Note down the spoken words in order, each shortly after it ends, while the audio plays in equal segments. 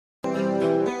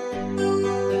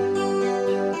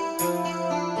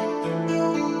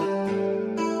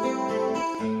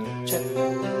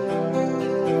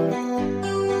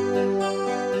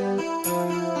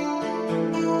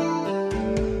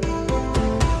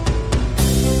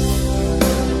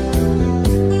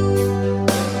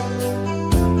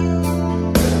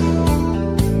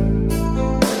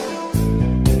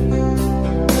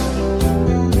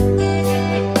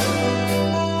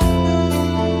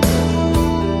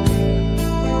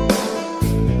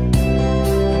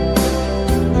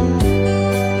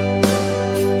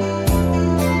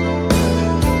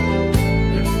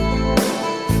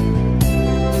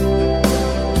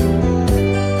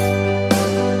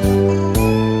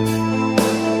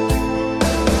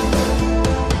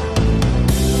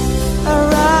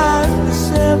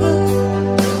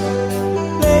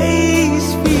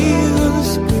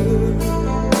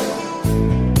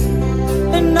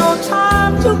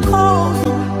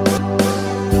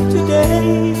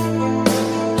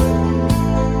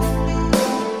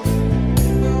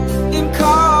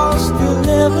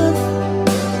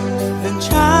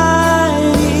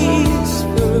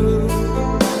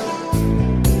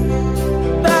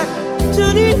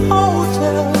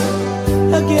hotel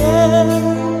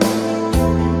again.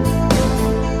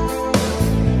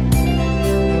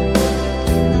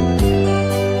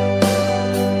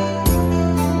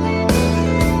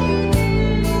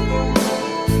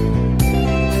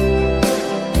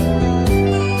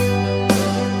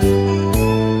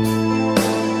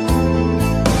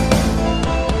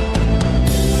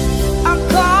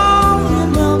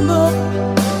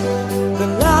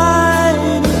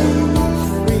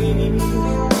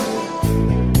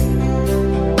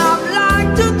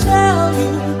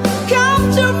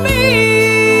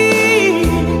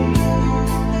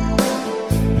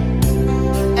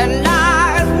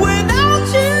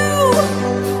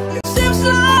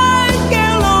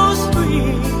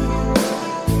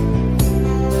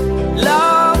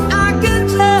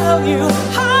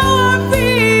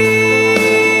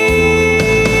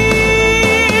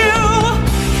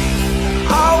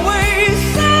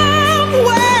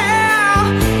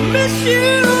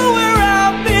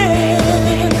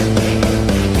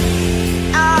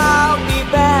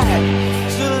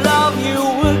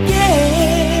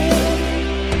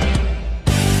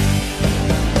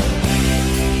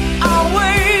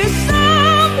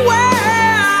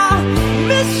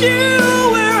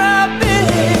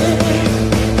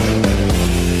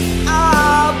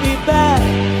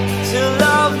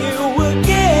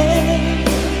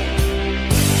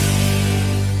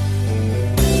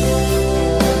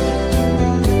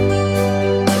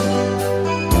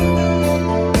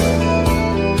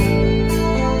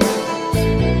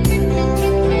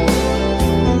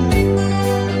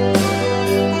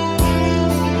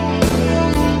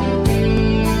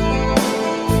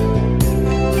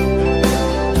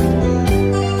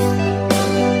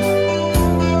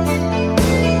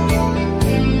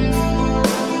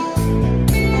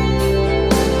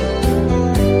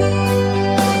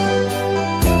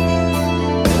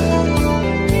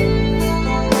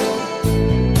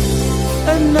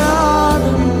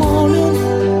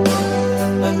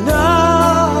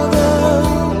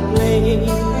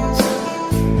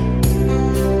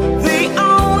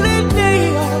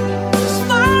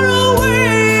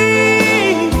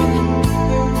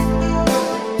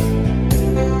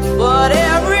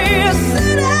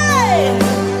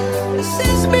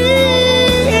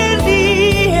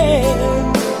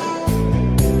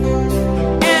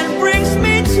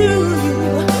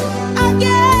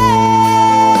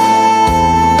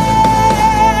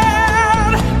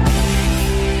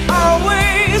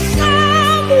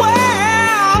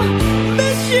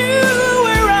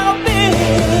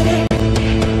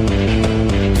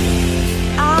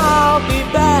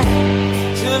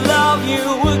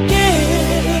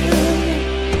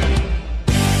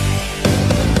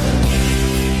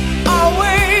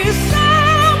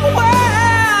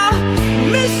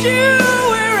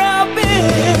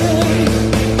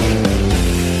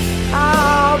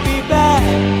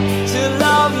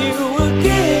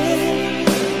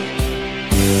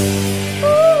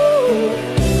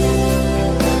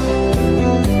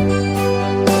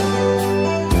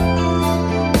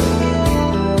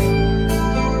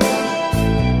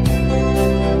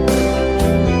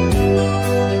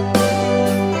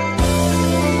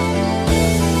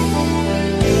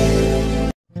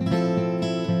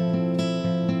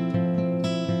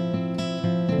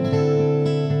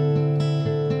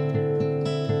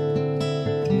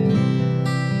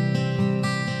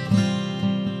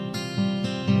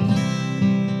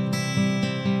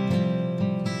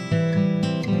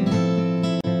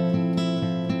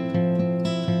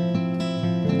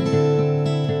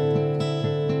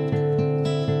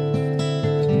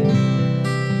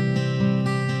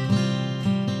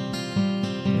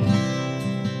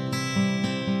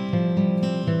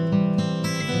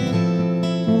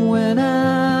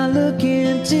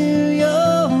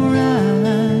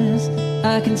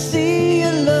 I can see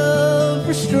your love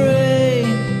restrained.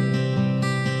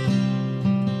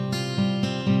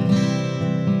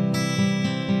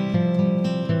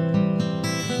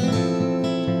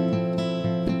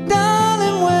 But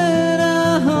darling, when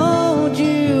I hold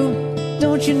you,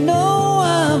 don't you know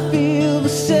I feel the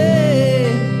same?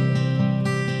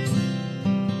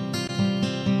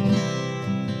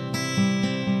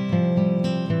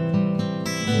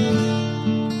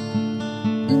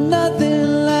 Nothing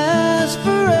lasts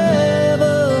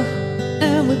forever,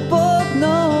 and we both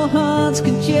know hearts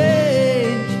can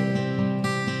change.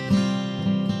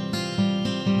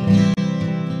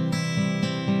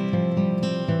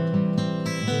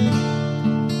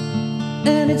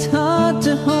 And it's hard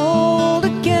to hold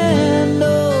a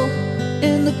candle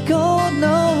in the cold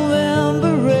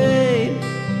November rain.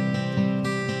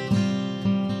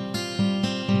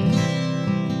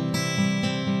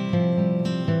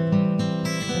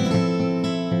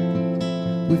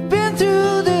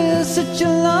 such a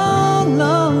long,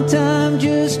 long time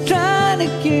just trying to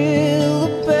kill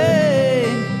the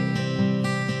pain.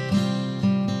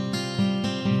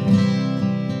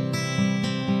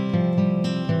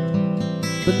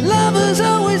 But lovers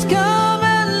always come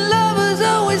and lovers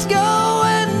always go,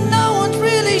 and no one's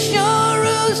really sure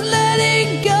who's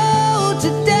letting go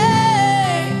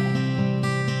today,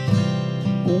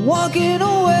 walking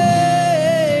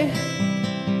away.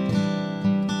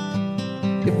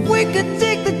 If we could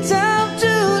take the time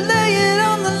to lay it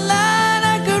on the line,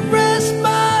 I could rest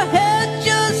my head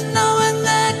just knowing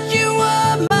that you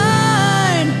were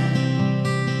mine,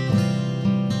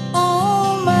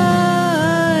 all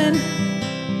mine.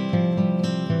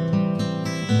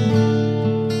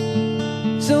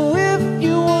 So if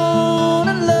you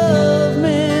wanna love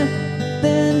me,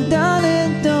 then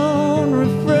darling, don't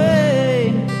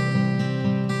refrain.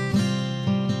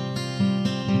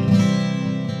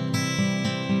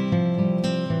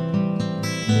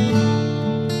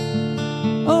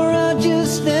 Or I'll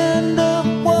just end up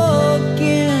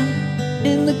walking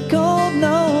in the cold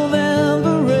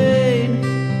November rain.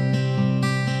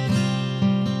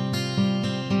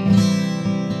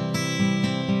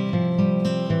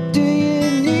 Do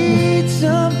you need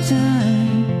some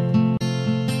time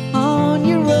on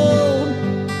your own?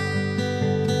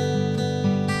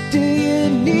 Do you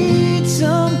need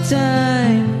some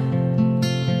time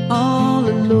all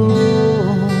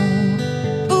alone?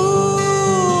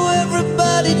 Ooh,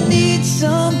 everybody needs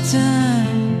some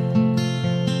time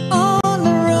on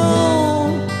their own.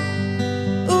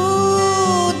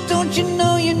 Ooh, don't you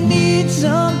know you need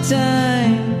some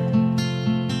time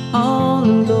all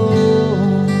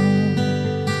alone?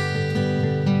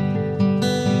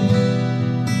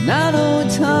 And I know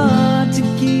it's hard to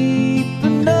keep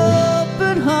an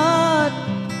open heart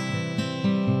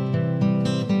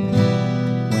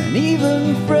when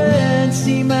even friends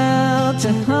seem out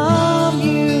to harm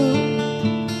you.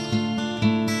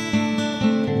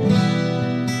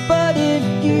 But if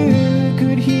you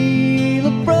could heal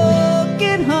a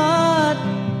broken heart,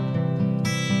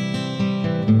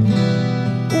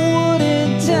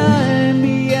 wouldn't time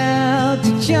be out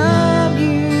to charm you?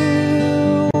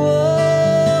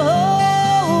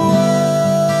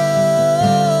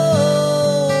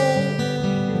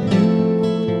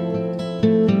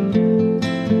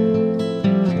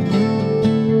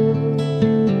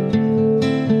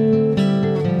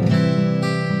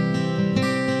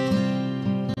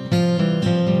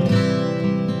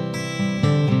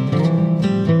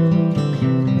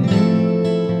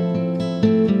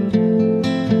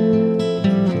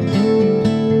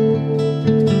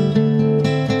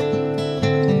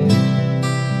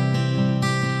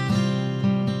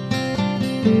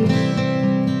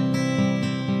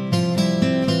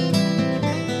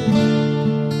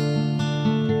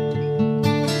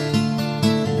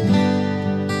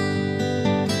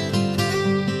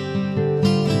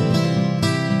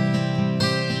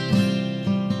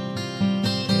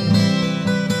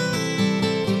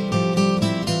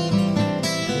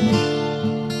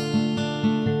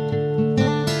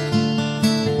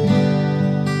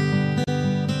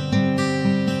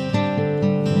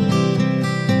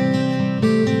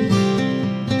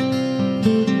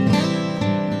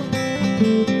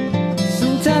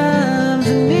 Sometimes I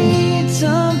need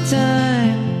some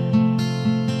time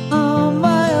on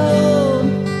my own.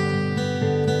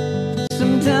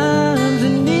 Sometimes I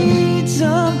need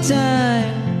some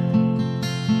time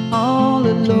all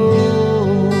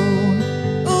alone.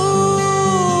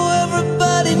 Ooh,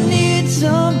 everybody needs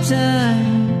some time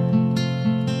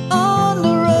on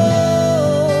their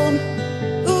own.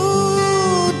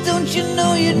 Ooh, don't you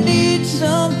know you need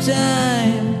some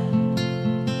time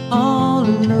all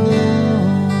alone?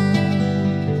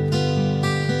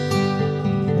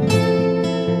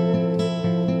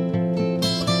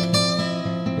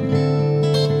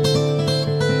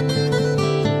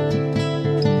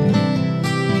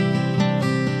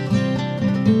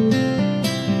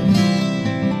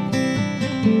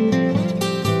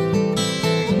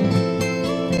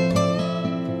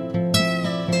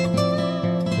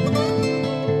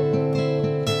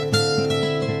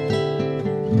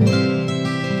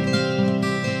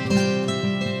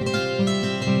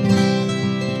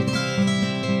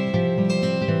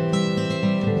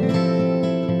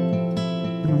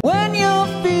 When your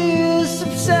fears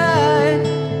subside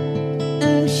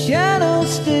and shadows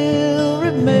still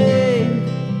remain,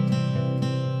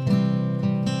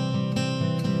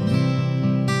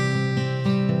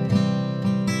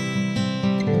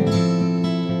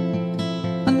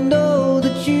 I know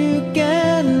that you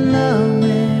can love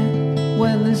me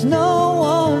when there's no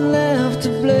one left to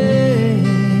blame.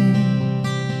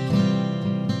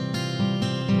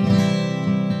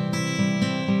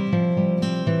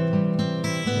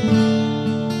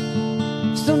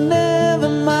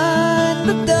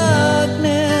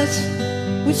 us,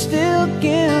 we still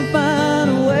can't find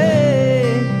a way.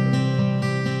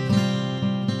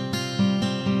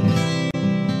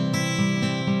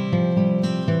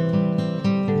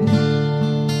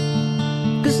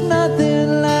 'Cause nothing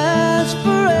lasts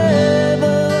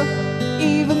forever,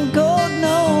 even cold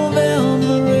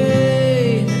November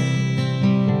rain.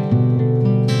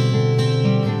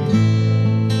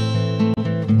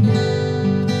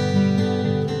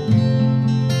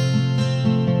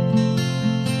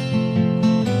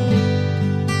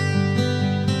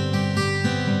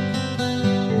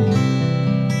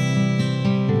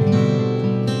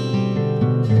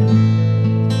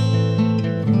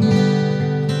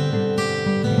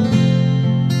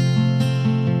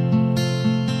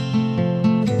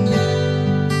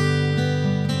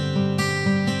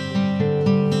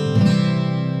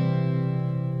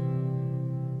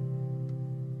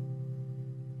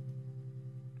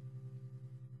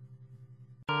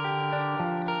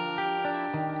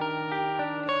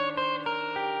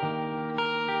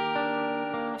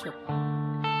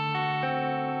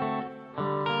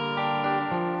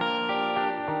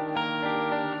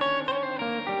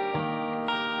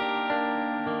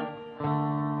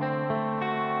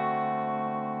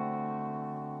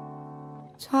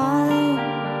 Time,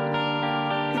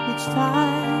 if it's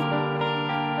time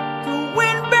to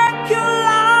win back your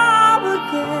love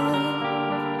again,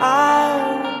 I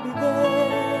will be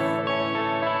there.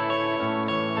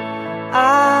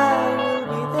 I will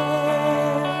be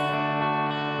there.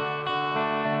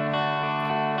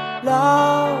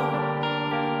 Love,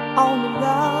 only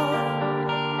love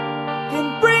can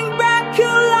bring back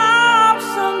your love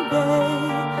someday.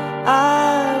 I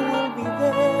will be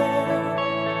there.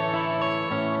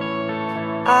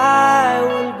 I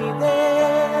will be there.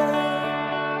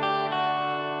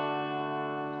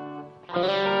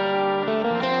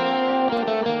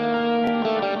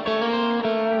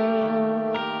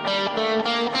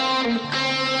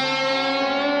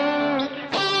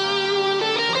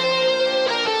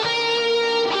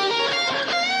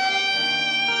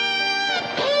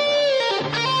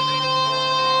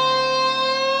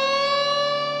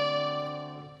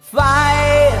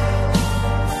 Fight,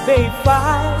 baby,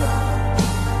 fight.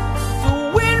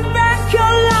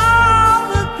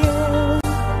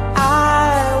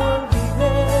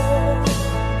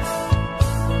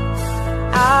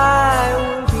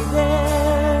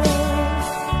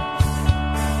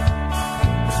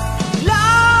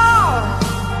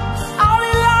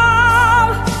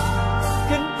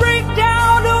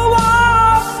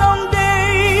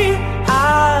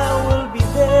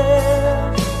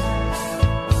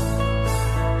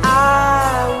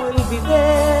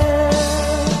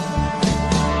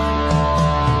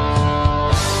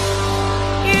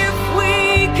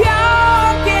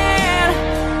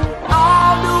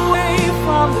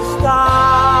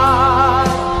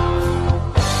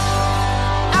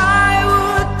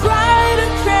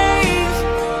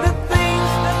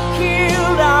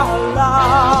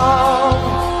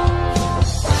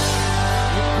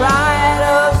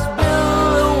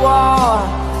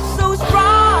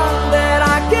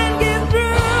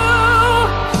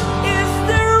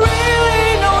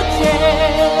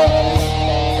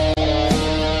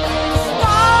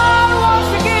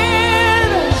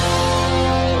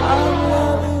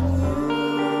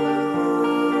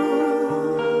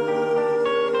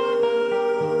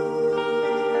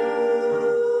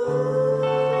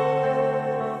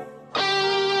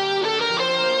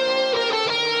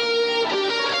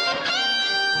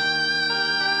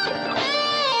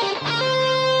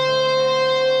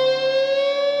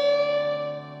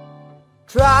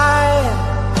 Try,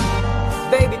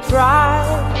 baby, try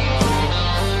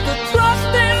to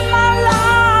trust in my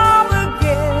love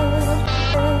again.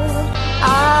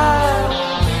 I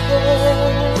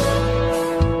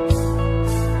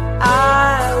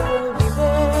will be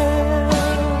there.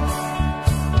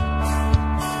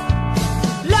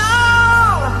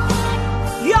 Love,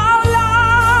 your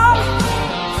love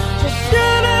just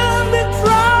shouldn't be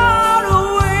thrown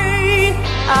away.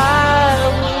 I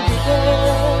will be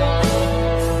there.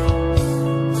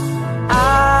 I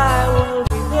will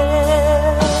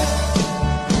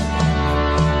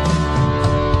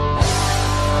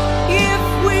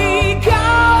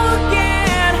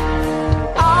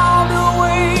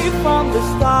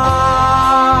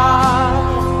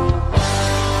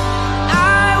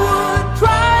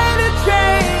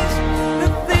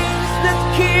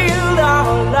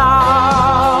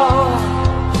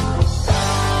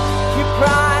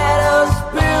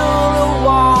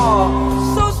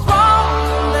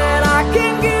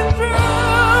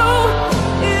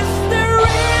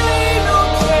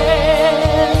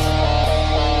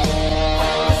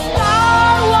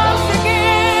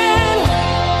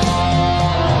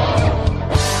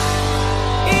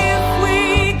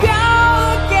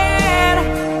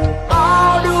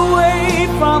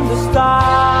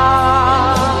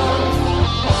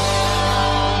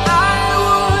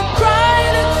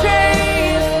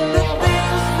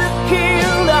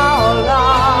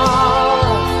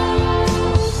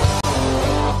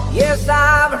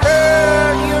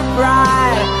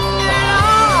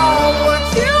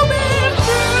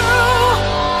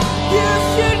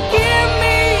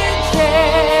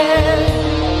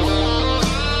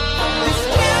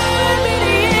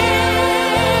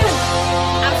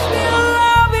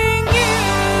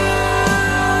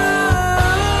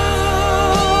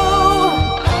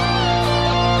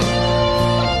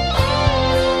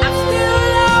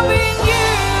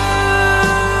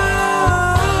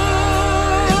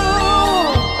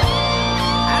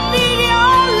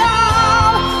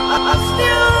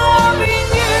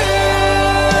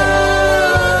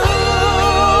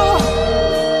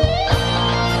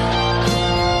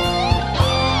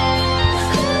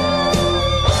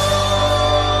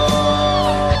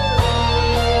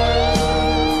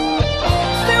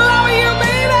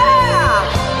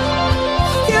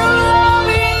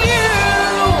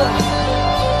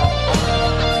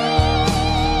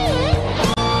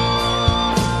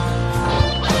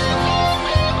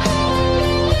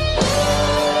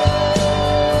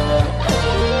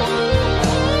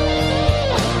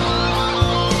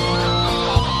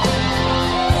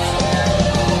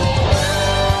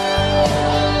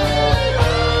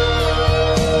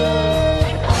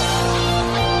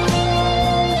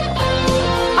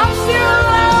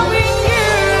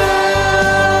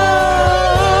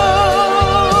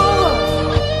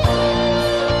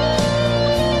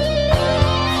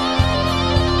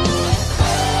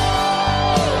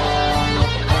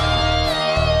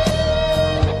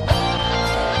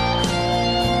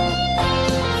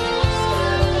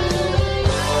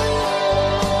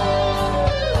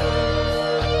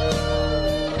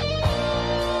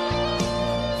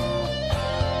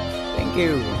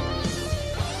you.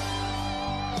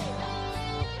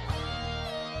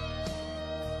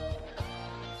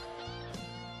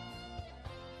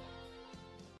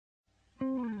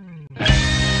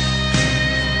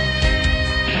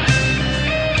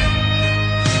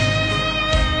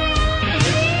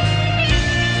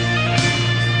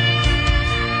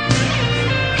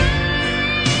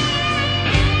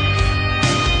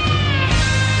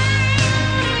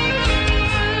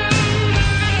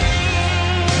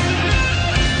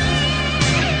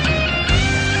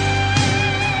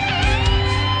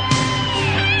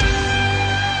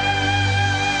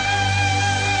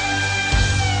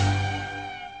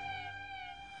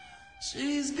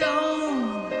 She's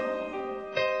gone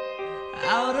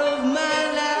out of my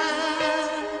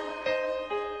life.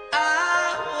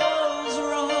 I was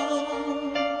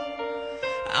wrong.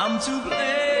 I'm to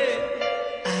blame.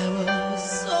 I was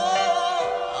so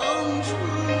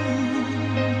untrue.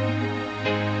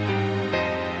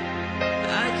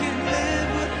 I can't live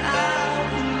without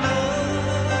the love.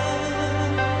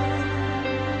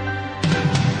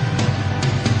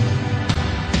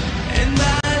 In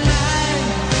my life,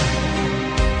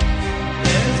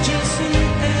 there's just an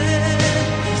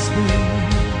empty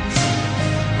space.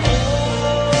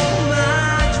 All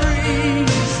my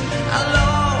dreams are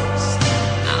lost.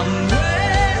 I'm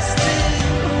wasting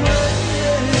away.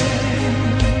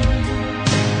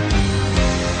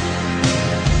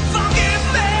 Forgive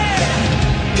me,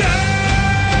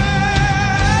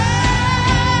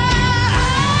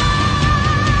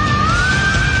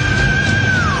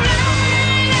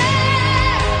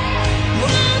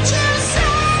 won't you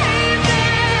save me?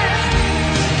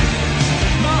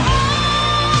 My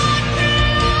heart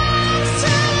belongs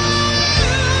to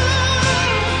you.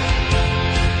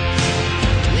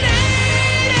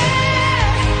 Lady,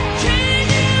 can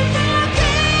you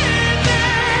forgive me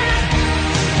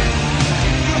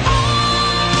for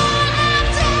all I've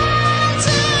done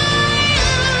to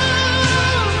you?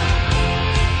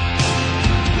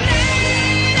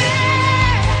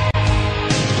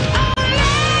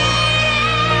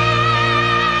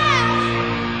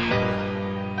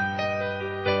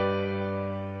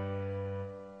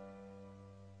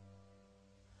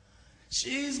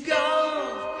 She's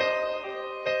gone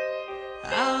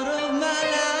out of my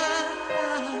life.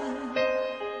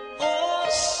 Oh,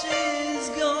 she's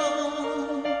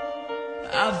gone.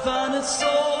 I find it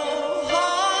so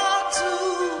hard to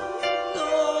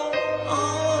go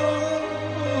on.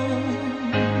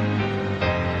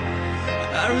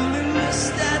 I really miss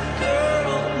that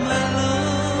girl, my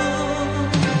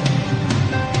love.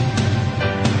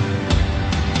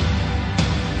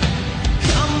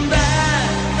 Come back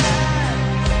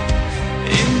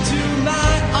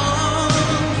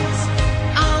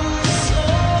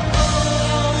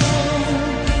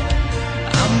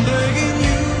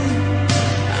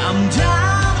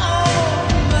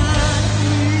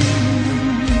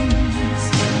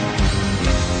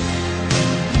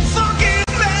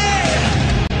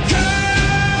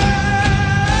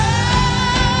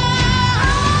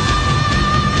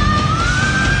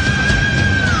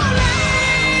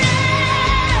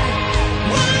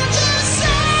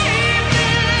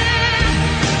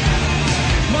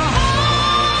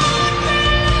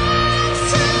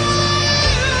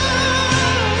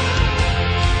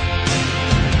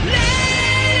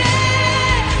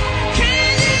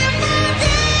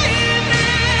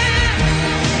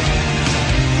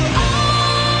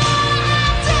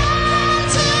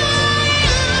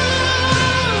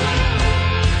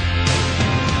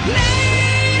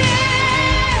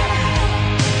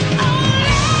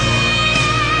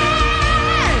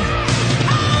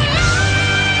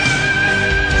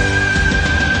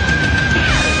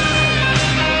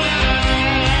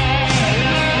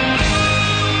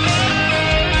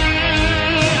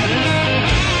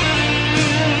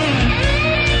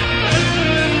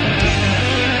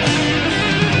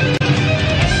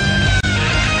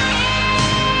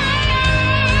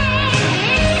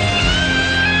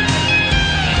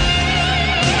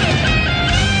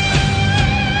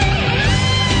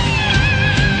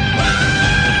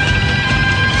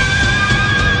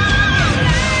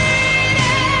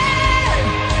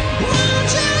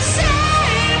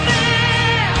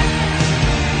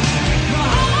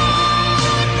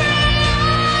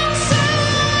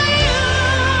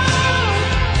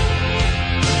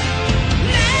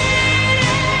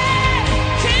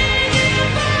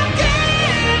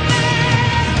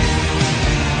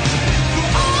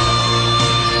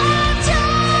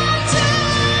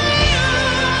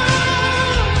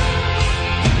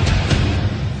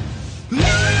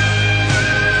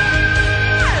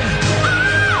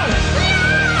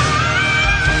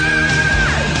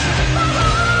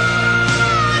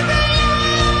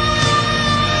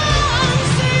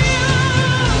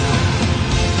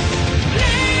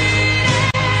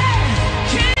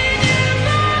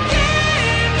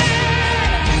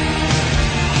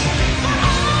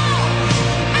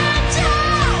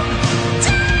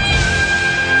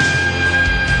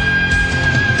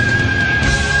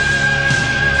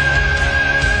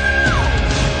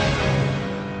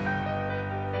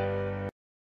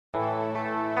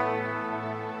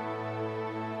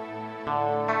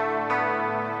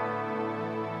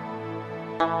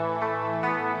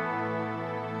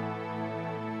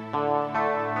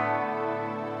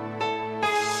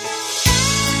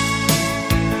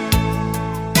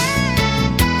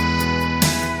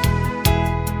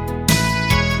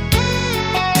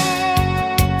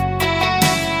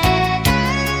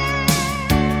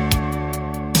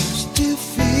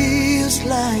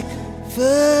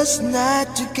first night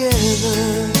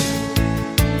together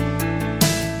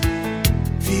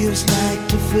feels like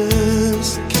the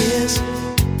first kiss.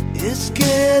 It's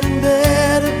getting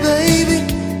better, baby.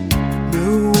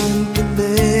 No one can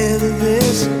better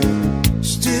this.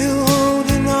 Still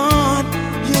holding on,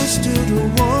 you're still the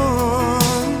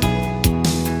one.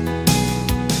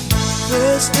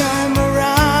 First time our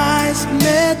eyes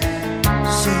met,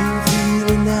 same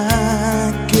feeling I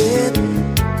get.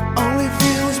 Only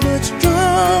feels much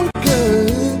stronger,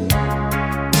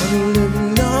 but a little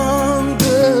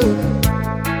longer.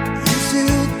 You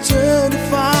still turn the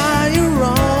fire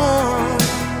on.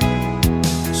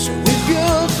 So if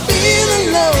you're feeling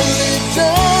lonely,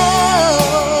 don't.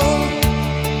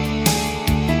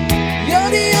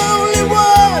 You're the only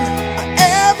one I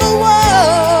ever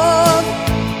want.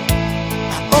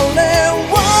 I only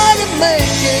want to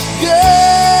make it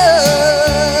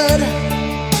good.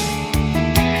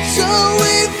 So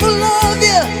if I love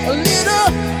you a little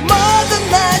more than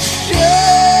I should,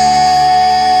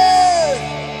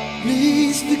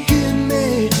 please forgive me.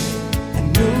 I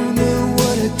don't know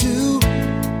what I do.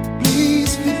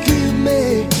 Please forgive me.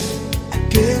 I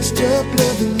can't stop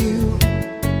loving you.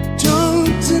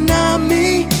 Don't deny me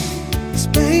this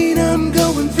pain I'm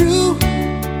going through.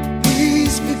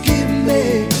 Please forgive me.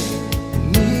 I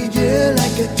need you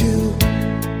like I do.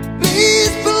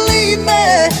 Please believe me.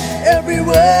 Every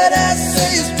word I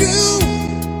say is true.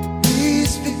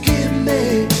 Please forgive me.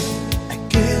 I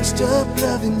can't stop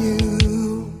loving you.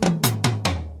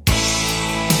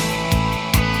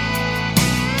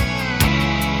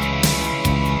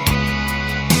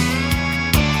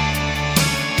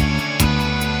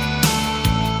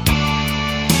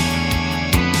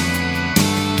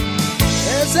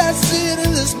 As I sit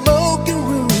in the smoking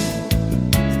room,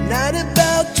 the night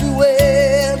about to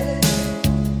end,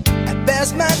 I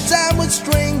pass my time with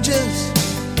strangers,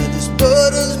 but this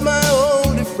butter's my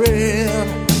only friend.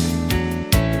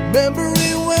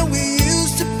 Remembering when we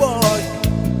used to park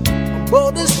on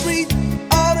Boulder Street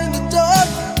out in the dark.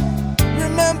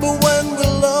 Remember when we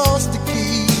lost the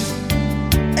keys,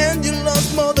 and you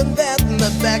lost more than that in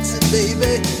the backseat,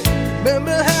 baby.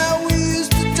 Remember how we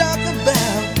used to talk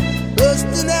about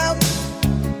busting out,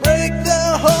 break the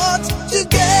hearts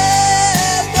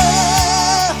together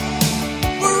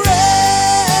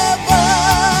forever.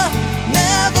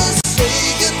 Never say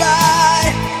goodbye,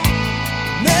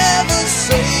 never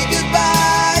say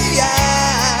goodbye.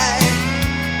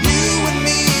 You and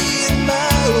me and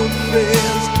my old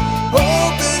friends,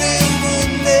 hoping it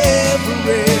would never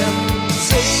end.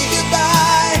 Say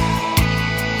goodbye,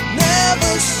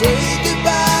 never say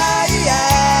goodbye.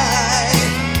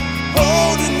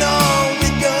 Holding on, we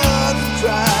gotta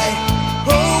try.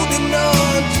 Holding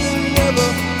on to never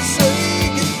say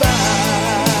goodbye.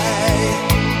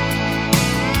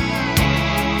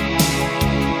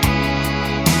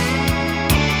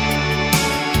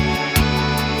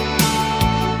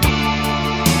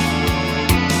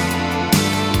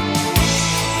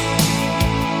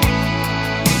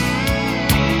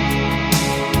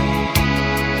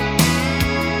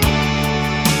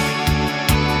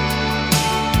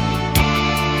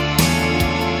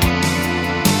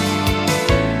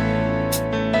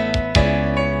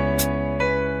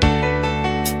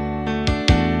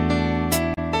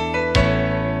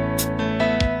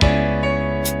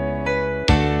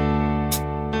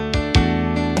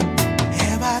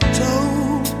 Have I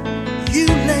told you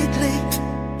lately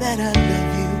that I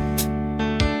love you?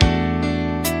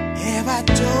 Have I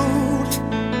told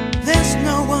there's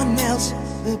no one else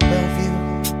above you?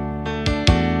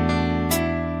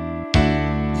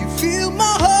 You fill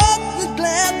my heart with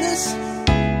gladness,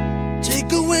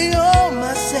 take away all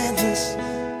my sadness,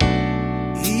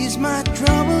 ease my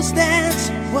troubles, that's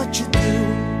what you do.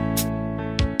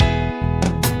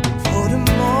 For the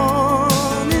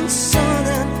morning sun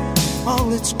and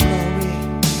all its glory,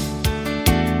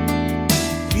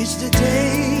 reach the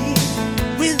day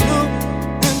with hope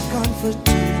and comfort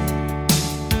too.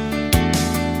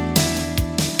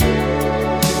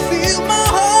 Fill my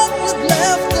heart with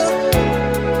laughter,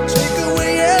 take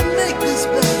away and make this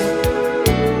better,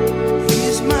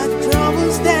 ease my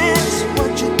troubles, that's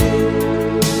what you do.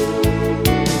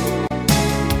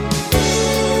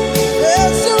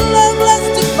 There's a love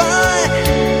left to find,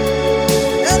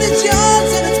 and it's yours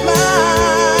and it's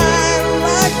mine,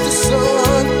 like the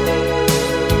sun.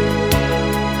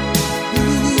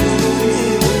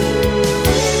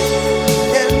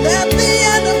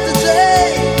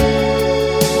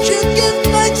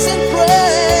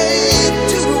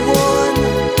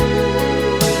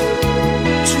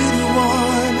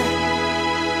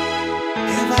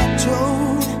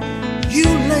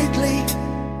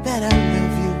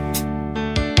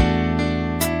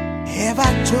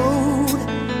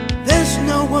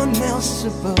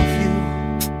 voice above you.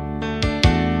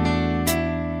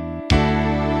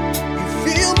 You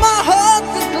fill my heart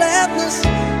with gladness,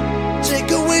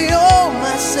 take away all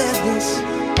my sadness,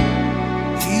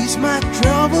 ease my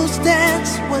troubles,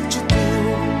 that's what you do.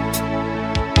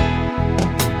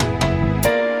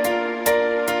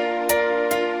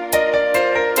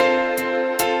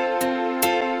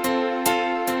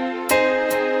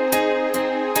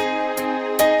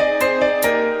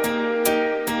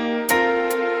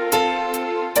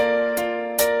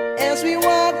 As we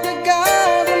walk the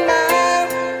garden mile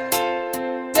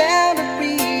down the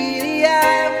pretty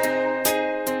aisle,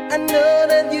 I know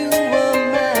that you are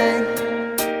mine,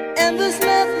 and there's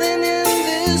nothing in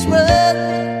this world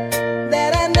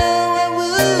that I know I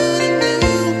wouldn't do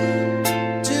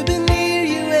to be near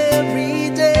you every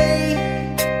day,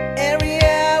 every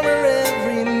hour,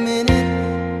 every minute.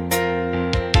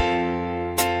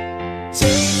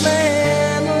 Take my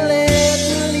hand and let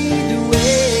me lead the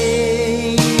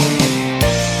way.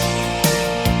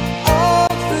 All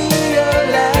through your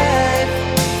life,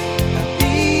 I'll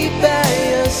be by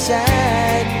your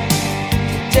side,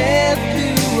 death do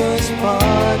us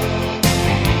part.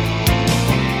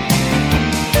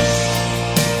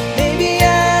 Maybe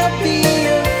I'll be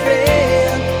your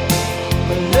friend,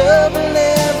 but love will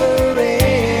never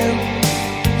end,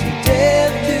 till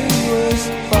death do us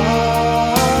part.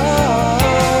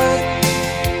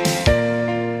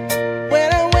 When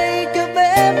I wake up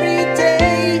every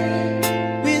day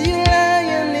with you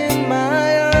lying in my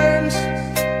arms,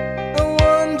 I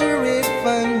wonder if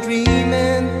I'm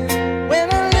dreaming. When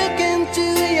I look into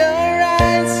your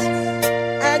eyes,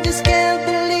 I just can't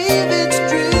believe it's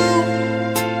true,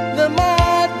 that my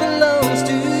heart belongs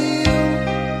to you.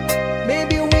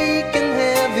 Maybe we can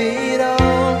have it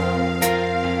all.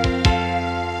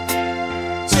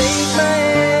 Take my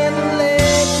hand and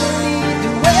let me lead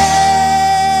the way.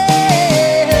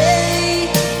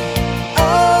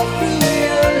 All through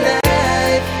your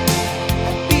life,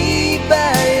 I'll be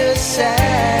by your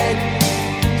side,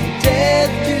 till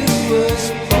death do us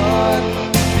part.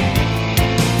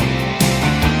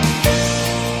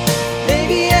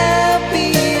 Maybe I'll be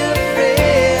your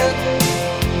friend,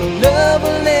 but love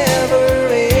will never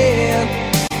end,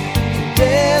 till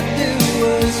death do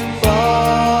us part.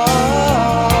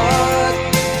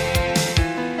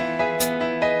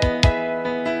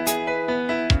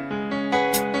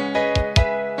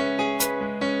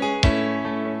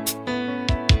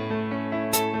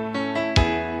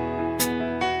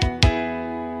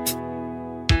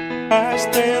 I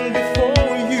stand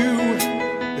before you,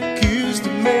 accused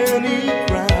of many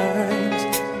crimes,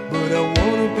 but I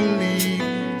wanna believe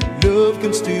love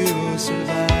can still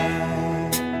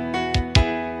survive.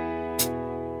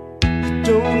 You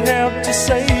don't have to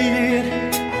say it,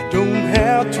 I don't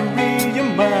have to read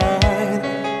your mind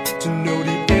to know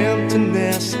the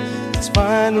emptiness is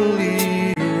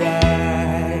finally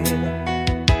right.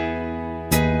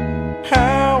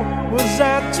 How was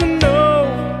I to know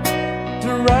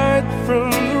the right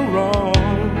from the wrong?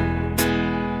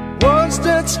 Words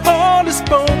that's hardly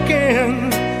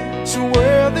spoken, so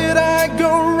where did I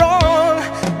go wrong?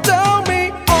 Tell me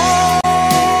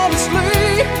honestly,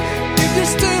 if you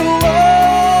still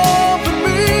love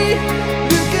me,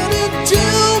 looking into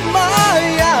my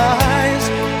eyes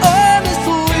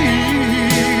honestly.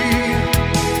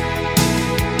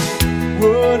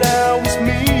 What I was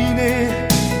meaning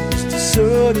is to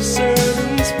sort a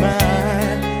certain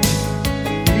smile.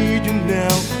 Need you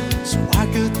now so I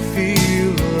could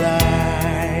feel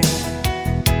alive.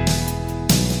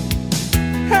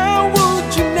 How would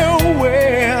you know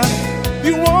when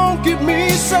you won't give me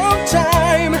some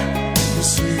time to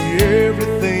see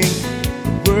everything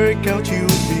work out,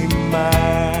 you'll be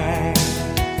mine?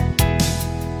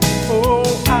 Oh,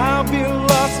 I'll be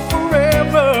lost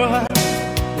forever,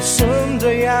 but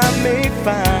someday I may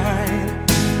find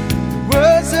the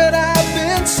words that I've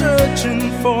been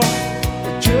searching for,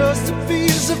 just a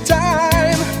piece of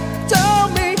time. Tell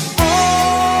me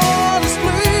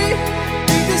honestly,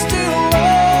 if you still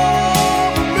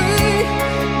love me,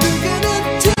 looking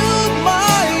into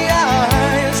my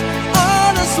eyes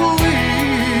honestly.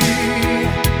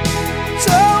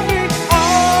 Tell me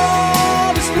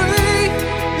honestly,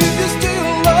 if you still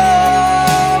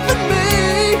love me,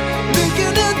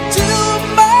 looking into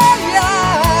my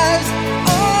eyes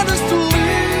honestly.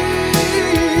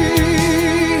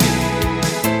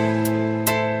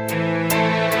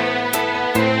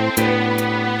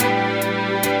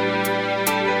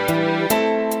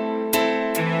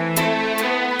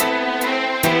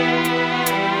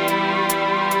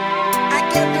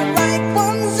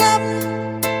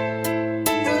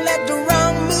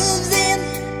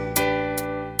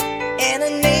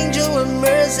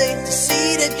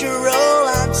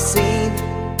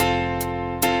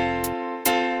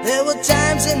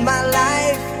 times in my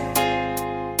life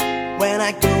when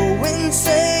I go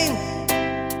insane,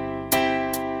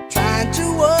 trying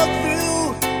to walk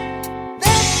through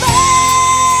the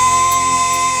pain.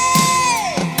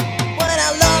 When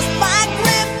I lost my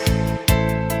grip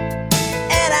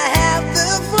and I have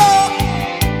the floor,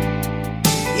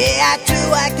 yeah, I knew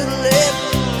I could live,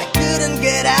 I couldn't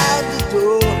get out the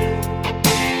door.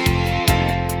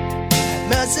 I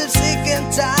must have sick and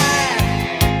tired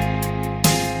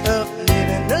of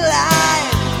living the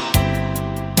life,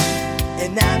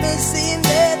 and I must seem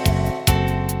that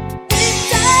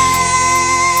it's time.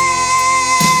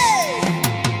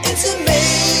 It's amazing,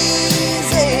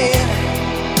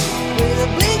 with a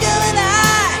blink of an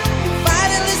eye, you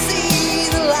finally see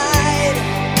the light.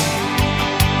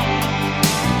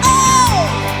 Oh,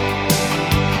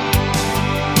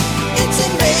 it's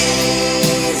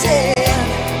amazing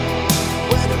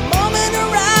when the moment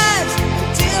arrives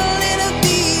until it'll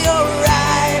be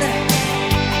alright.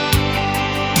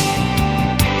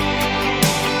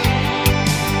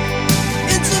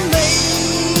 It's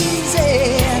amazing,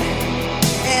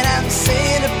 and I'm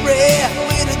saying a prayer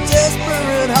with a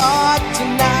desperate heart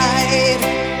tonight.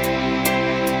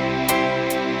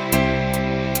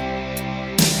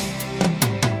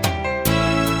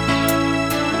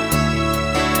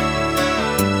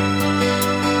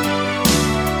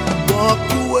 Walk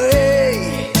away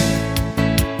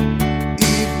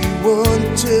if you want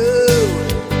to.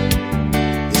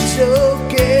 It's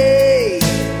okay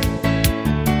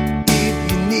if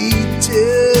you need to.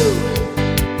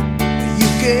 You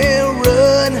can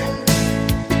run,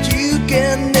 but you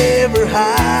can never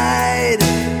hide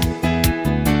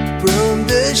from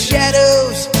the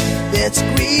shadows that's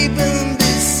creeping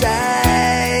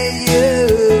beside you.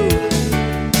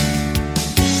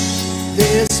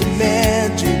 There's some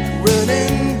magic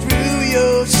running through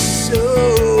your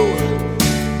soul,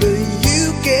 but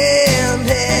you can't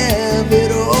have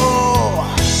it all.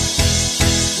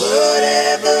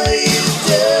 Whatever you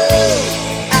do,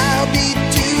 I'll be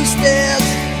 2 steps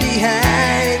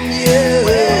behind you.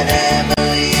 Wherever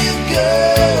you go,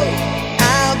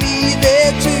 I'll be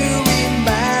there to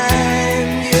remind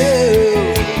you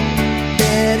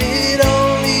that it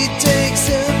only takes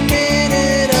a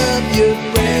minute of your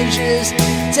precious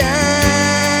time.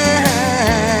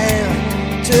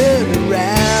 Turn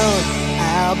around,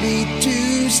 I'll be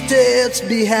 2 steps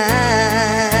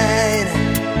behind.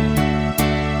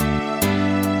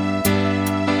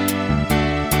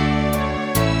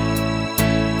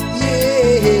 Yeah.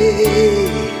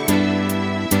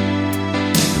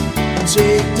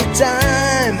 Take the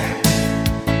time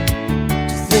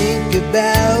to think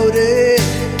about it.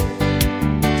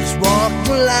 Just walk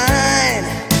the line,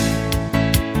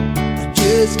 you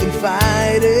just can't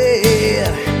fight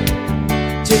it.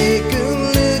 Take a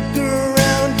look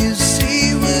around, you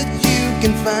see what you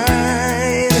can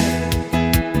find.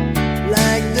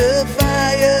 Like the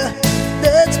fire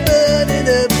that's burning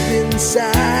up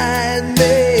inside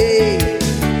me,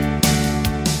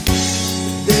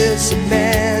 there's some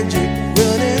magic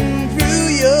running through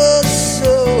your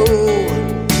soul,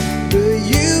 but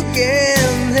you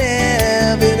can't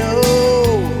have it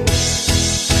all.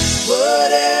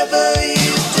 Whatever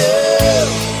you do,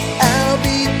 I'll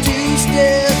be 2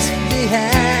 steps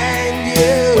behind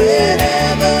you.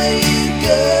 Wherever you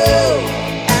go,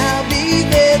 I'll be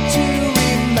there to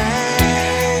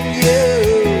remind you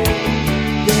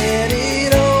that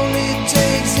it only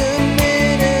takes a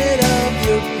minute of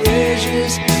your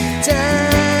precious time.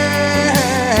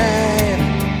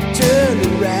 Turn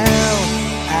around,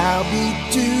 I'll be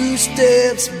 2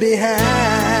 steps behind.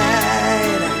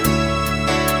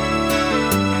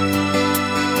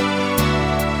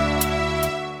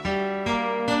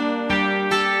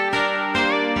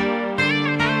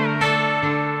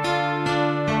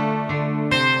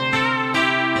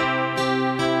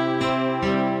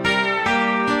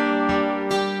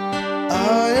 I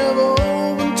have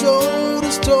often told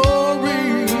a story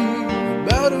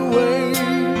about a way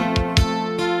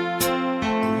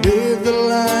live the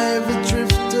life a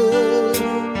drifter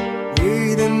way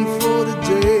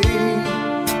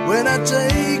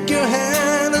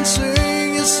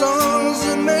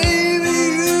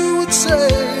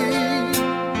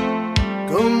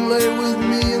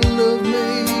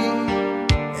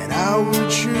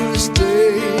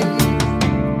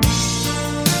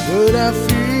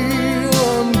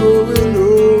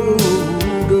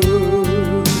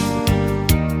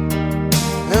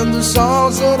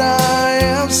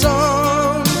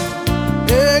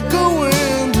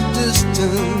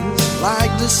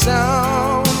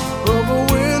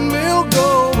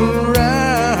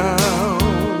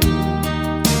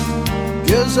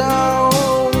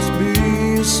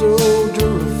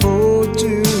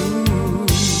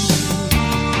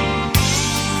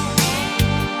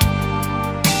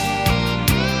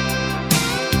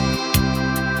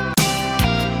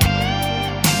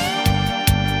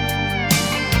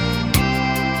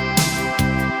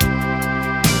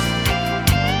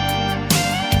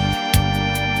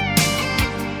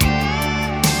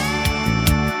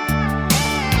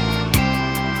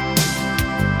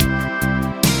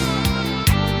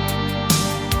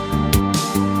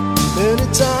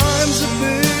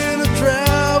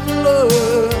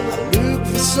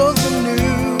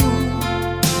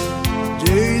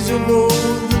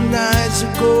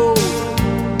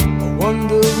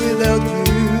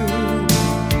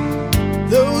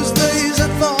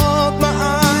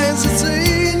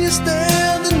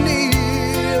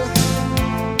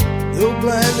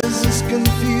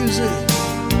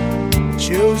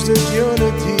shows that you're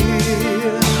not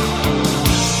here.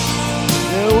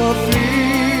 Now I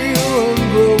feel I'm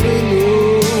growing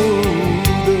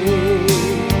older,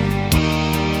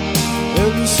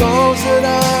 and the songs that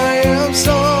I have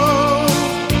sung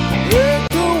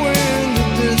echo in the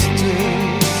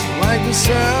distance like the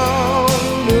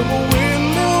sound of a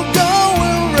windmill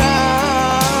going round.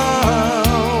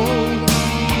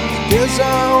 Guess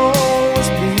I'll always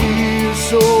be a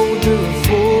soldier of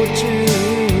fortune.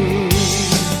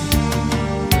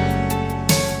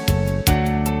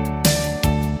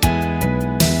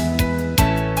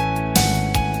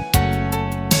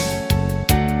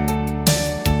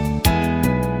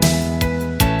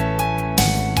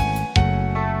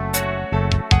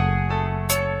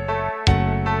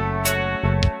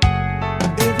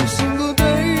 Every single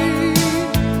day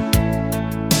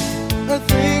I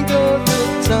think of the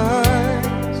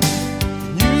times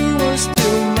you were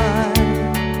still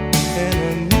mine, and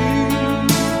I knew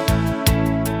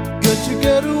got to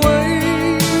get away,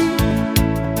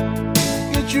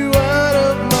 get you out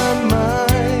of my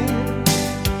mind.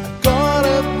 I got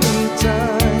up in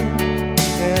time,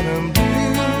 and I'm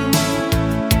blue.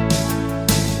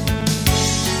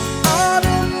 I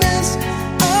don't miss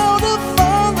all the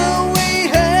fun that we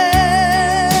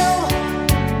had.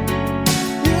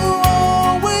 You're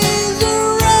always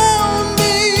around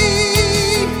me.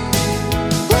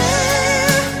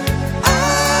 Where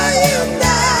are you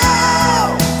now?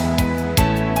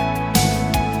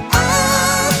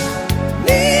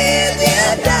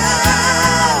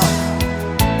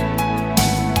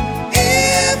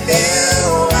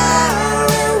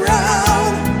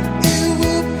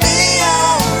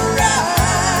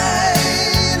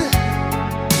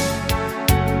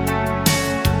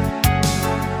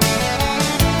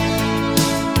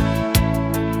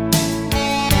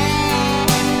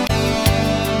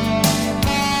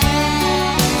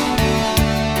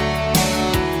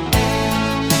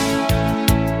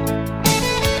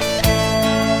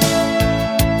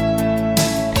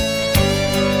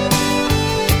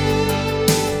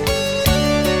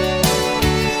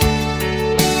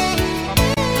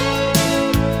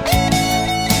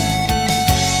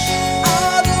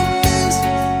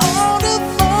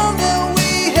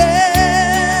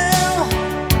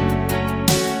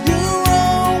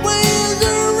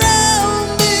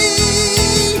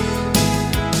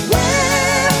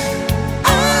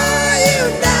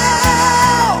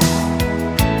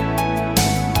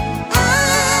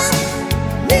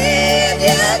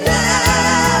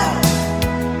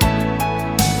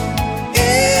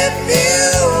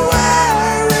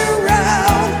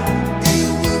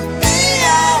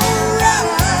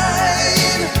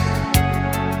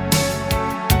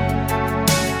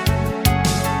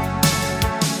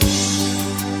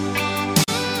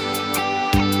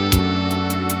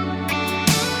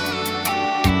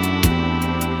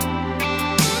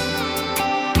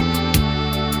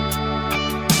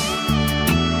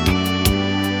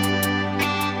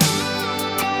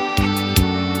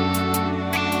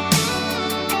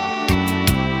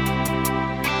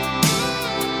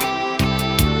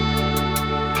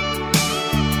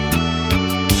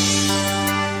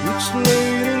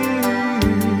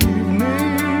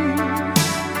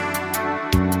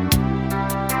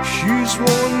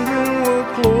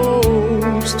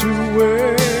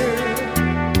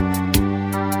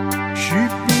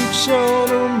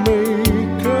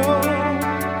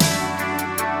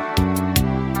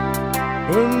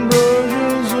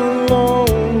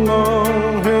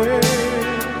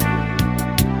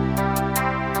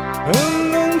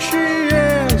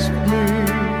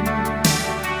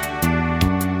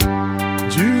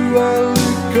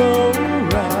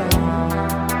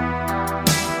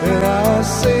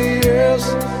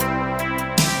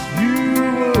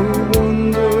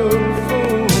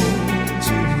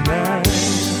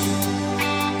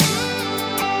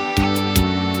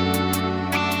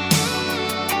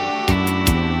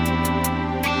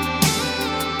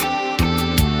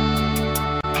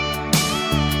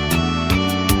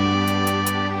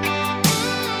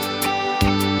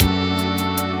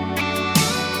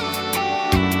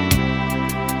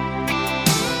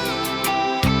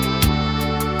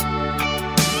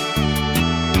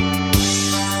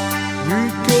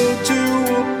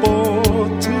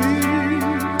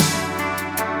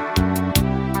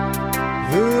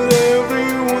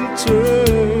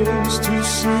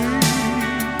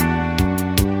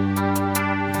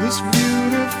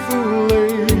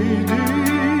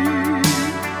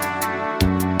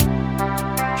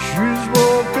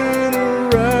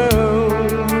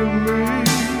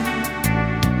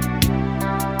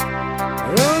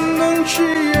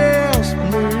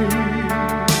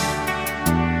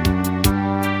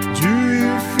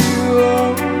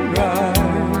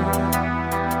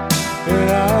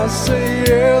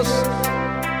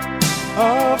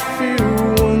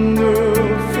 feel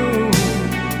wonderful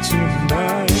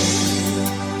tonight.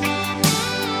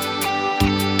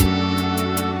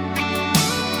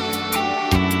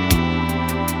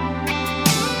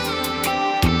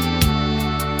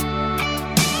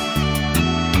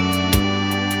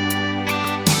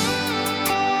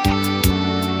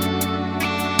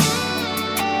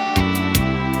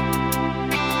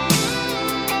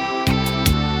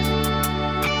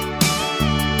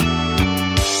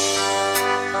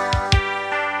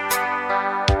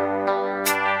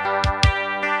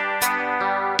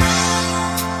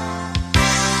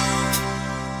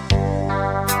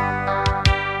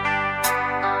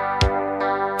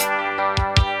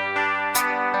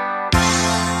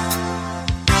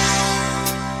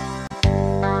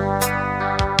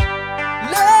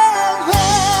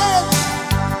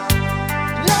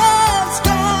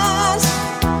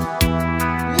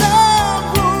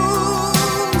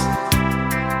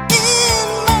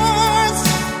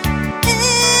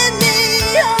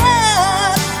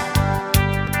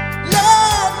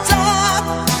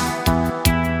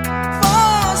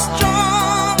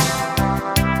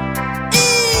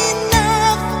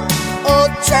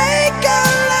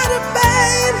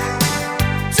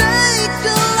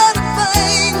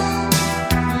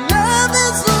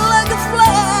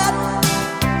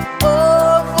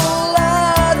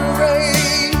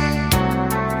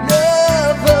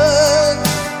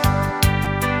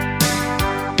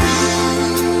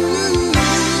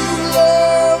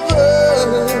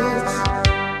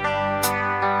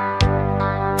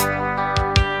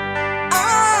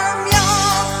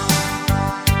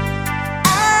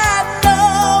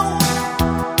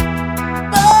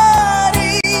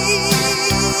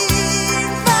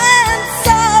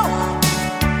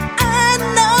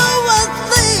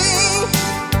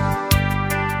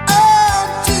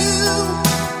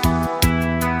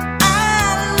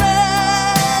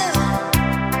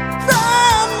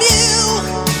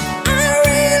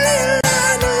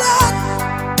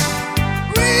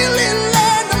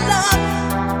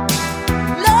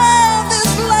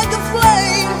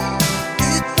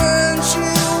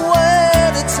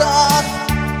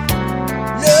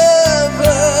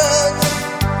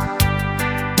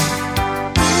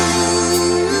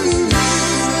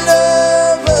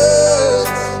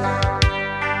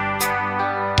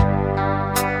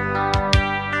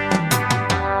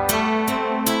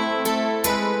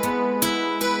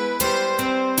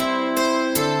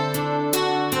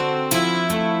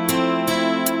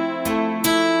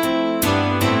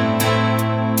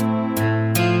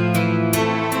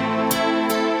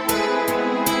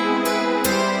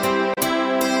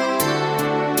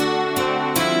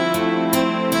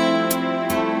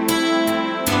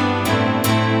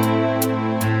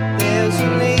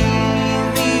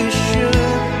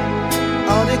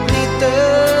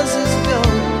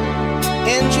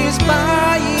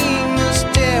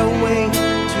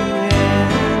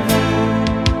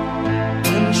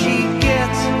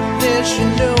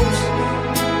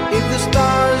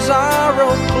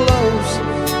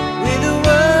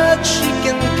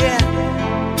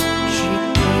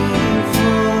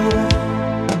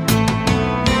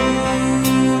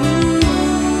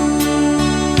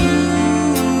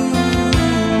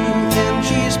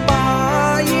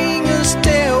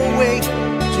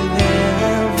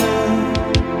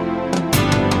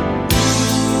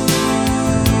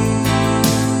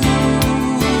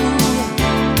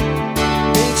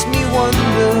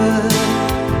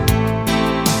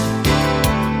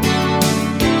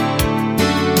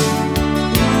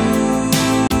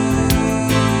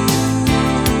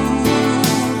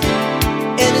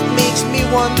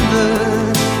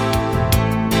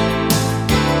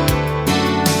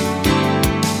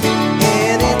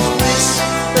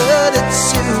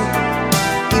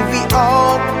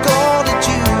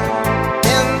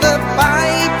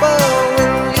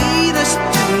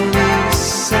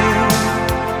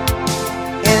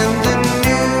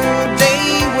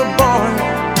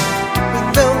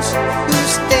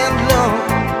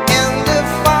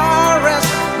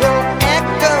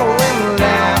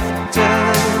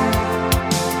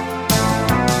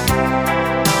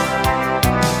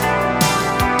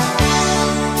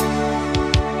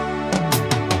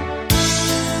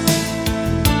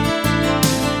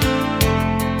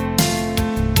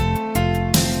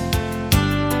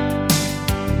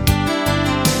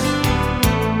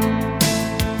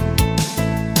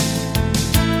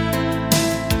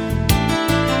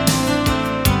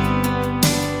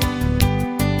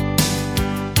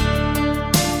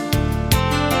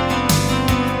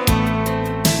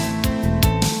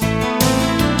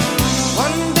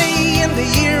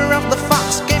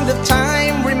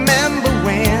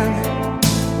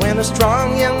 a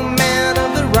strong young man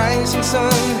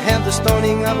sun and the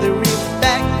stoning of the reef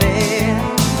back there.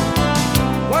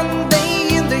 One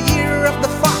day in the year of the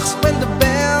fox, when the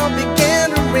bell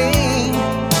began to ring,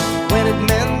 when it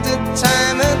meant that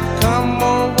time had come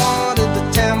or wanted the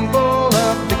temple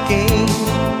of the king.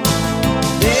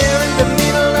 There in the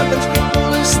middle of the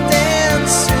scrupulous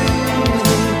dance,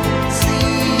 soothing,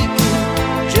 seeking,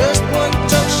 just one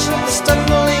touch of the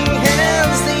stumbling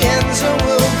hands, the answer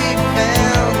will be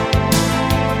found.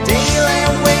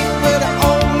 Daylight wait where the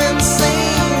old man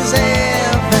sings,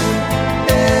 heaven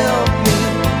help me.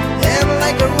 And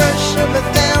like a rush of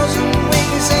 1,000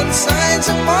 wings and signs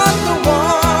upon the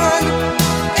one,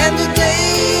 and the day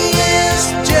is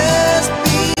just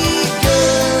begun.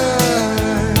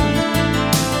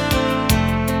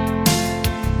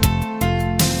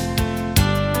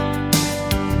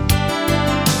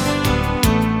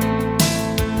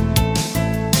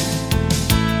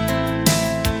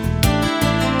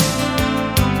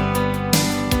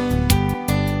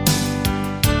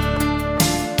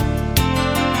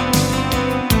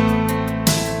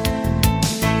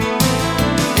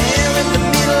 There in the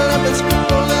middle of its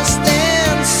scrupulous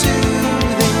dance,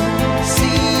 soothing,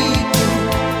 seeking,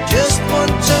 just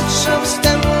one touch of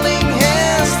stumbling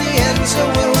hands, the answer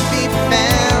will be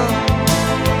found.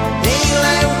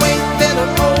 Daylight wait, then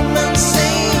an old man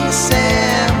sings,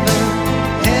 heaven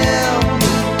help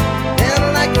me. And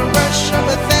like a rush of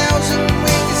 1,000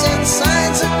 wings and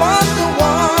signs upon the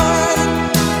one,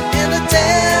 in the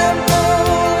temple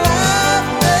of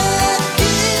the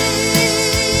king.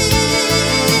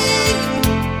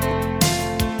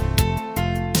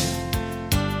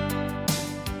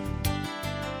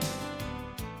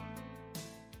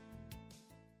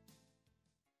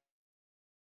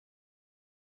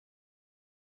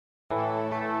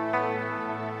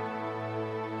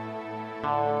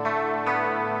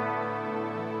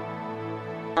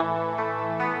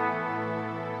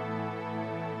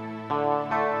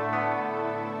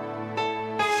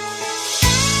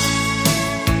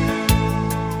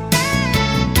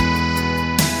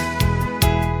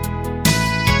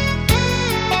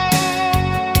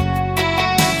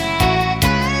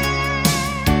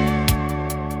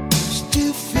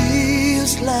 Still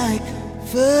feels like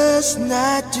first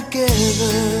night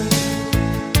together.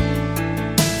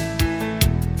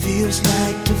 Feels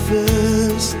like the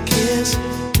first kiss.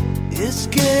 It's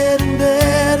getting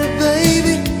better,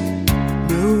 baby.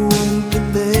 No one can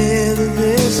better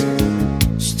this.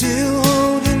 Still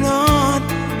holding on,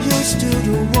 you're still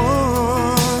the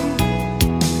one.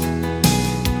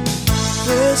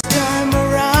 First time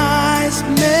our eyes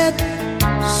met,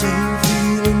 same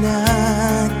feeling I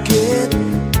get.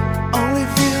 Only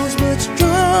feels much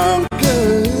stronger,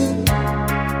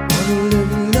 but a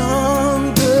little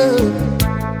longer.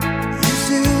 You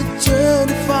still turn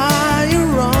the fire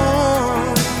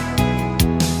on.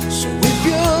 So if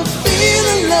you're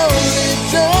feeling lonely,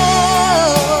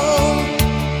 don't.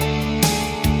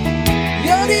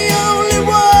 You're the only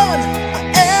one I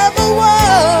ever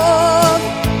want.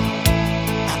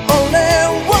 I only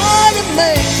want to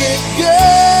make it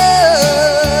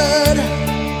good.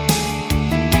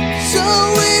 So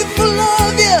if I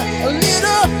love you a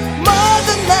little more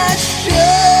than I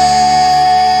should,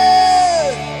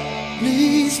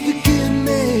 please forgive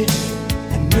me.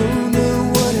 I don't know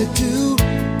what I do.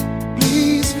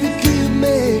 Please forgive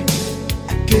me.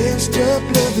 I can't stop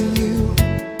loving you.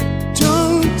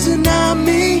 Don't deny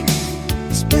me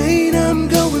this pain I'm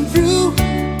going through.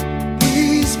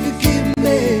 Please forgive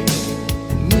me.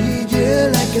 I need you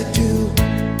like I do.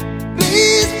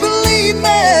 Please believe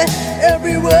me.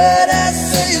 Every word I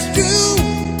say is true.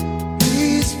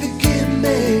 Please forgive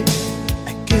me.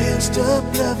 I can't stop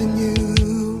loving you.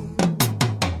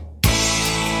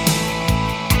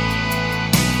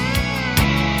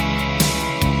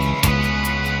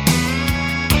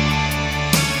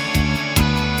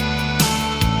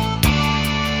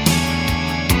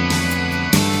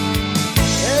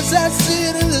 As I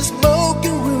sit in the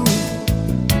smoking room,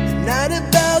 the night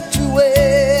about to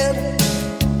end,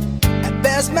 I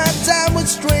pass my time with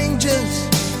strangers,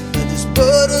 but this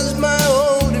butter's my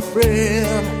only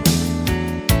friend.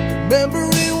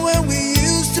 Remembering when we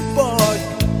used to park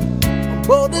on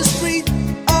Boulder Street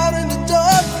out in the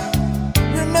dark.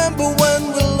 Remember when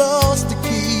we lost the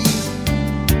keys,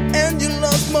 and you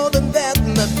lost more than that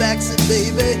in the backseat,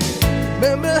 baby.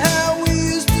 Remember how we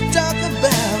used to talk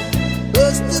about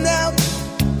busting out,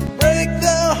 break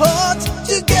the hearts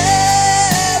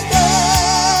together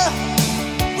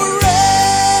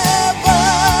forever.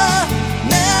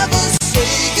 Never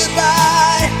say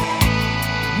goodbye.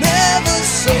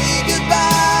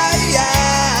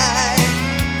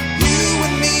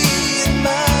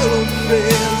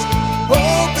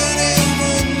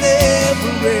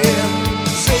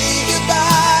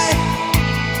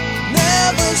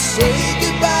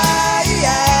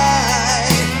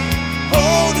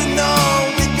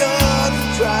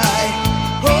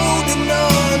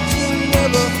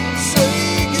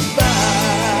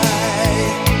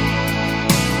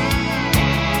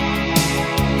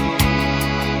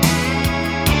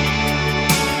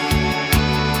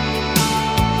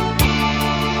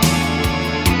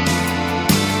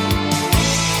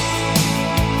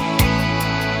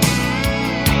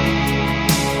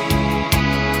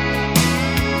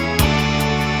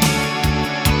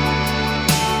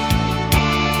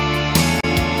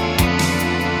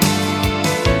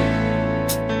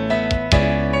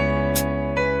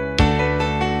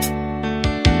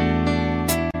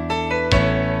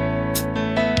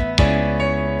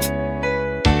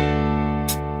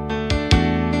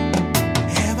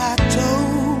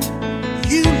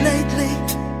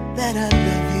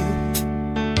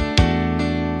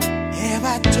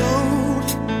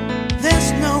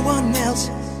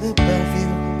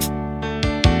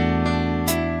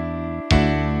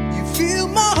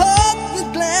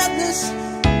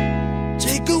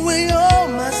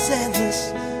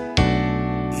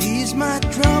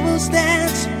 troubles,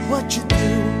 that's what you do.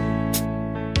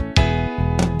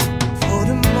 For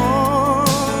the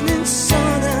morning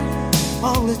sun and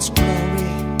all its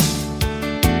glory,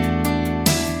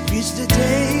 reach the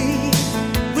day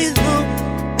with hope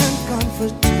and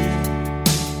comfort too.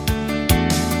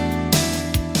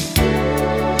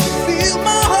 Fill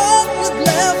my heart with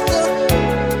laughter,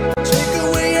 take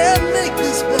away and make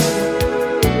this better.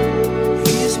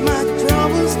 Ease my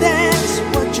troubles, that's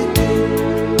what you do.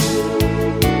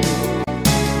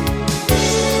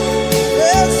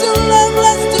 There's a love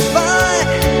left to find,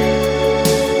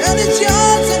 and it's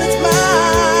yours and it's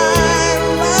mine,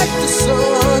 like the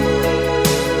sun.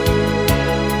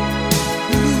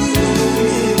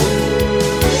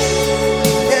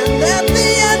 And at the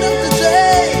end of the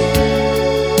day,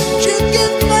 you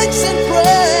give thanks and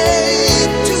pray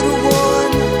to the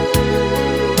one,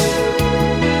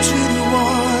 to the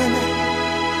one.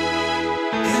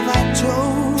 Have I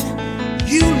told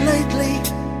you lately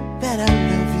that I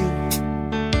love you?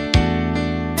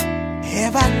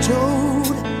 Have I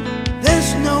told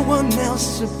there's no one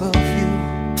else above you?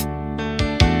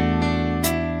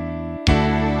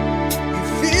 You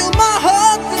fill my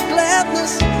heart with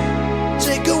gladness,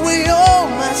 take away all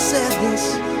my sadness,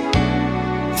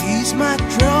 ease my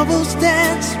troubles,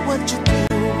 that's what you do.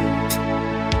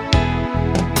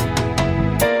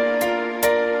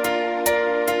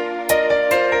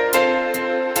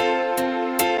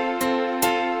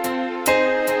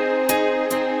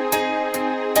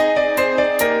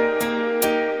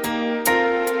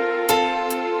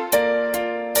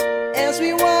 As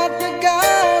we walk the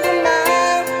garden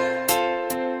mile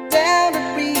down the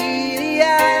pretty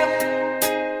aisle,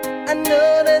 I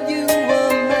know that you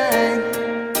are mine,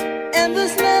 and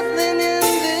there's nothing in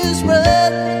this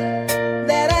world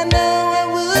that I know I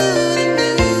wouldn't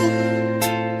do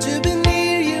to be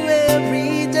near you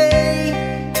every day,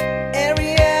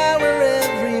 every hour,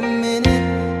 every minute.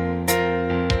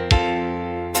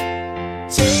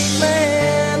 Take my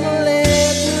hand and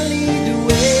let me lead the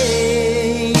way.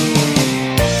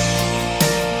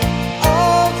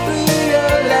 All through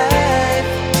your life,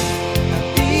 I'll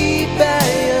be by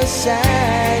your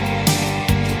side,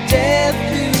 till death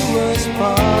do us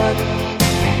part.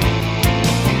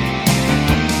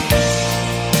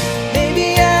 Maybe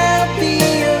I'll be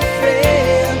your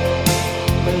friend,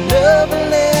 but love will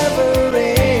never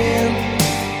end,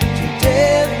 till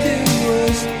death do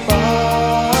us part.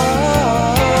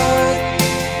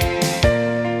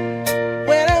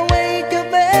 When I wake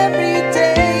up every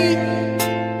day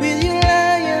with you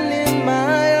lying in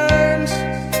my arms,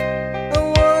 I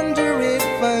wonder if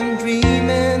I'm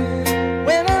dreaming.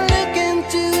 When I look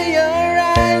into your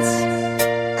eyes,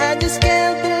 I just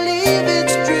can't believe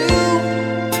it's true,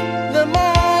 that my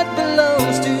heart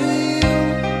belongs to you.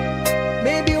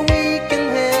 Maybe we can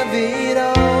have it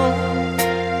all.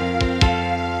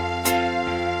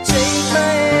 Take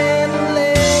my hand and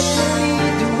let me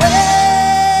lead the way.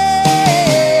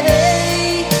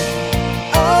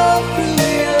 All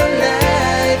through your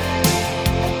life,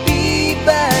 I'll be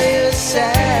by your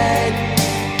side,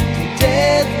 till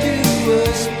death do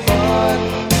us part.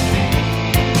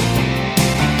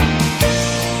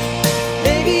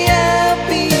 Maybe I'll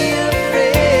be your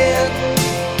friend,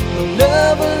 but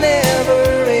love will never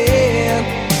end,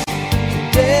 till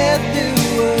death do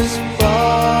us part.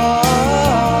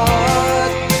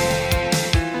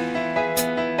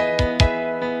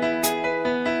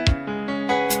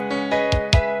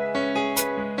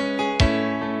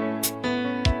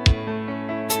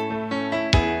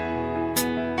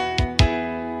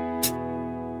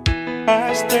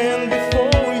 I stand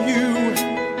before you,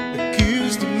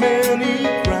 accused of many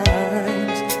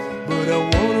crimes, but I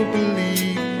wanna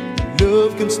believe that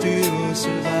love can still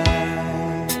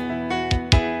survive.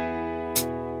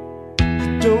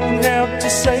 You don't have to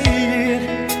say it,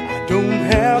 I don't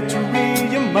have to read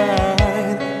your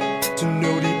mind to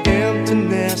know the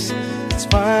emptiness that's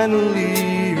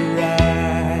finally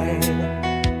right.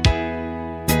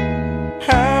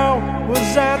 How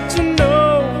was I to know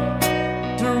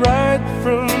the right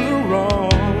from the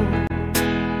wrong?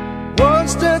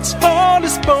 Words that's hardly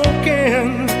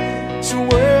spoken, so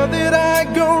where did I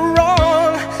go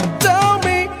wrong? Tell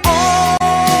me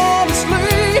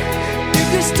honestly, if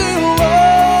you still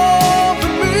love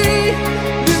me,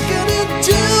 looking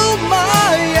into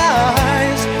my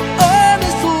eyes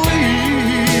honestly.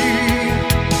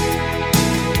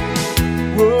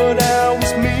 What I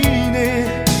was meaning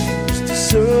was to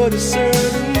sort of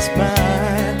certain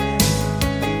smile.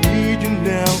 I need you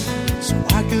now so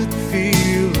I could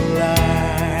feel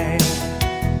alive.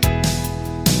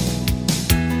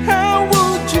 How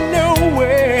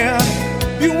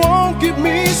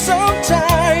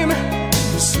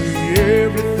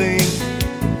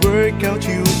break out,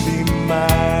 you'll be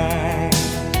mine.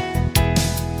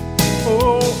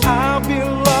 Oh, I'll be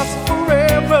lost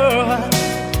forever.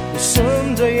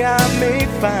 Someday I may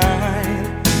find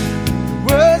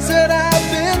the words that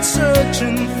I've been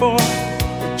searching for,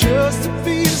 just a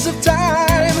piece of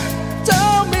time.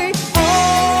 Tell me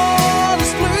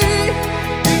honestly,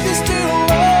 if you still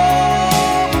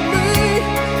love me,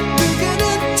 looking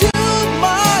into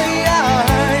my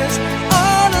eyes.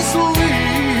 Honestly,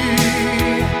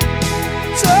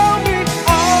 tell me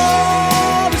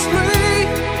honestly,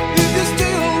 if you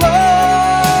still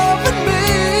love me,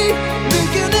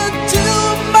 looking into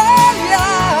my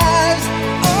eyes.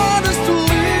 Honestly.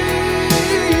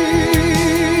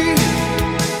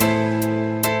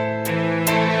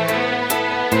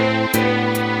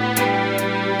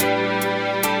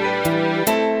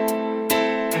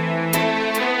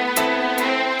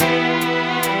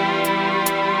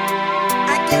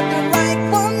 I get the right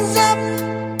ones up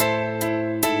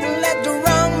and let the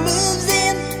wrong moves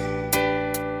in,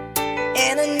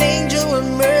 and an angel of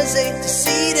mercy to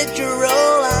see that you're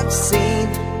all I've seen.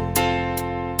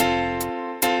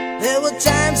 There were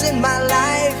times in my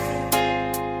life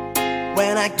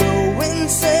when I go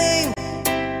insane,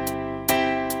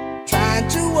 trying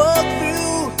to walk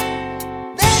through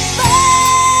that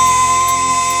pain.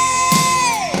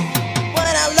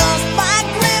 When I lost my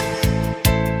grip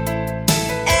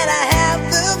and I have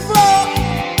the floor,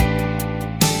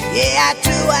 yeah, I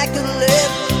knew I could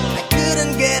live, I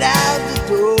couldn't get out the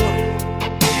door.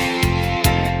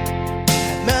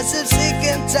 I must have sick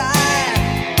and tired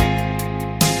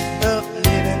of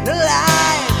living the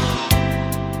life,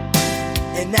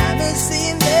 and I must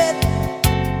seen that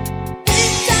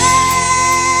big time.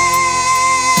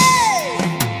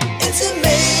 It's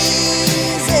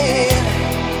amazing,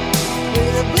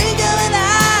 with a blink of an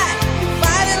eye, you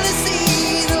finally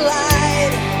see the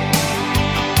light.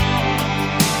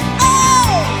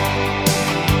 Oh,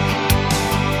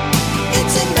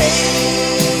 it's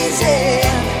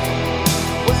amazing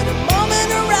when the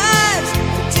moment arrives,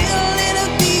 until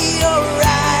it'll be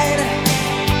alright.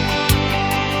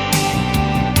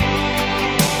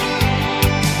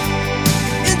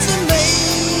 It's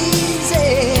amazing,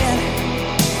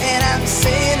 and I'm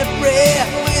saying a prayer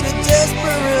with a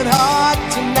desperate heart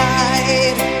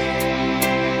tonight.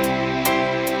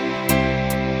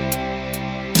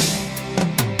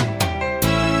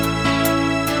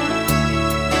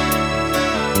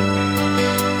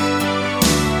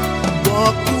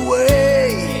 Walk away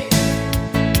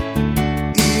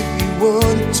if you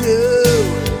want to.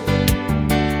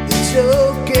 It's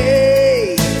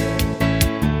okay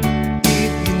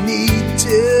if you need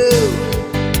to.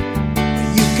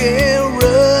 You can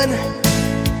run,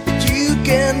 but you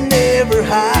can never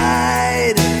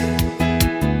hide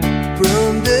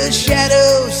from the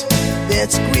shadows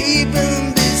that's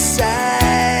creeping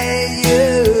beside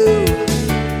you.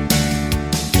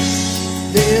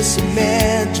 There's some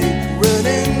magic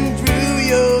running through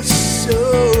your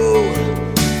soul,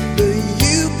 but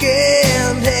you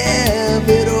can't have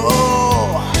it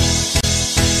all.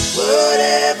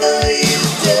 Whatever you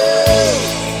do,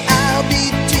 I'll be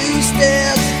 2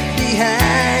 steps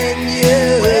behind you.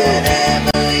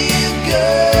 Wherever you go,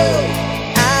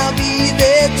 I'll be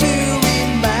there to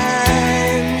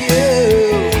remind you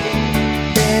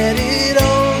that it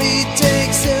only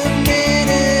takes a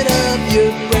minute of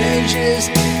your precious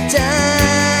time.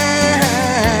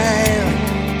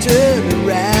 Turn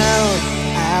around,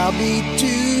 I'll be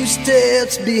 2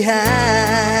 steps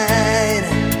behind.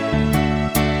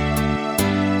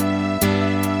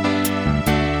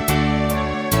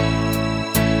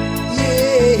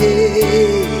 Yeah.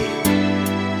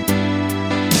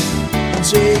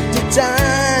 Take the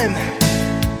time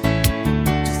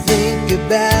to think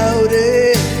about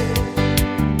it.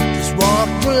 Just walk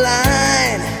the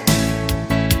line,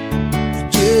 you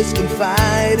just can't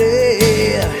fight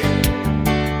it.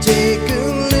 Take a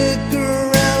look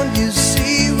around, you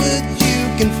see what you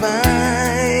can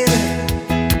find.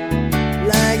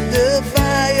 Like the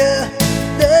fire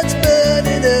that's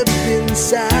burning up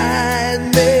inside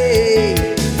me,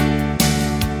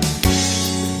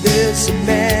 there's some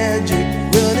magic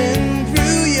running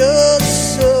through your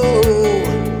soul,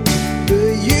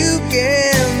 but you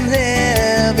can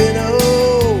have it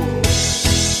all.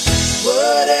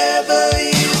 Whatever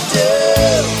you do,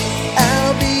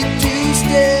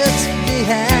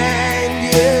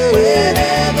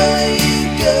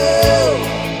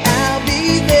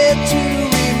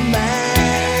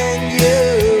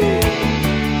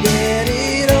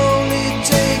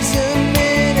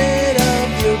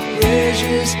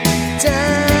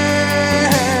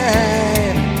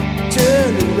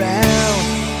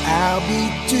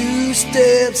 few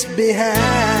steps behind.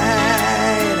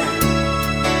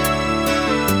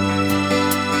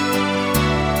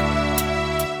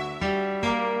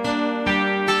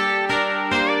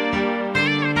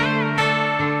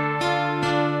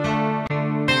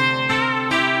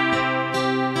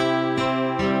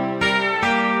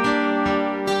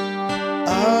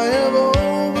 I have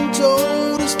often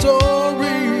told a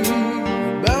story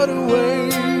about a way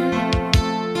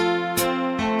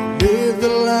live the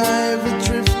life of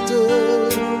drifter,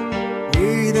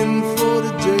 waiting for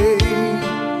the day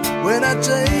when I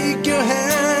take your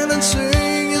hand and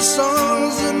sing your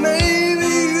songs, and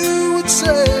maybe you would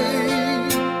say,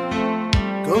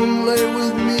 come lay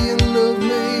with me and love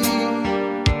me,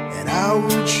 and I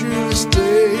would surely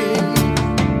stay.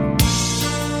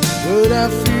 But I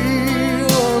feel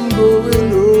I'm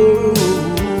growing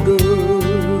older,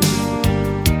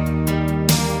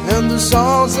 and the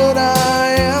songs that I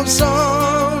have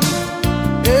sung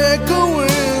echo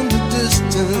in the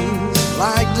distance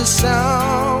like the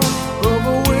sound of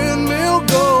a windmill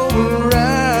going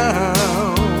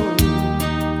round.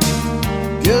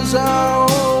 Guess I'll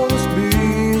always be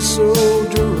a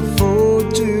soldier of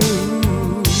fortune.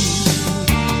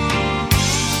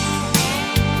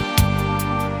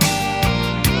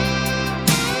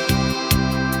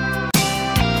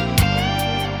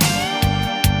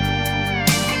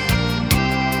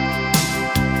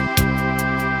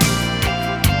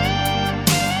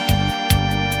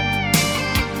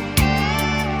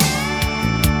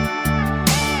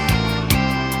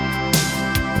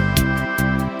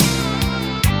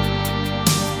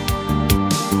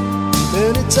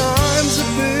 Many times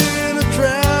I've been a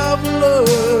traveler,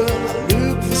 I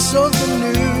look for something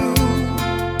new.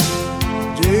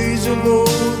 Days of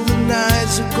old, the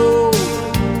nights are cold,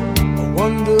 I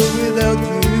wander without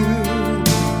you.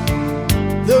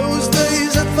 Those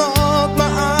days I thought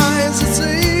my eyes had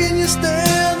seen you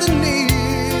standing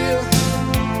near.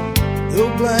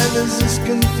 Though blindness is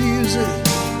confusing,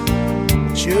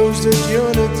 it shows that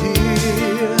you're not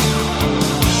here.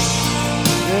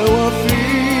 Now I feel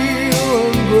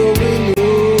I'm growing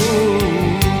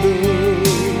older,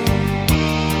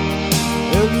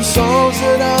 and the songs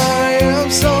that I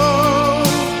have sung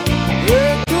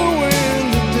echo in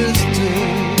the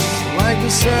distance like the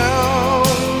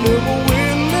sound of a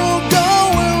windmill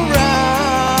going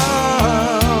round.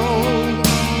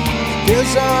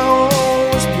 Guess I'll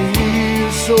always be a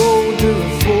soldier of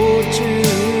fortune.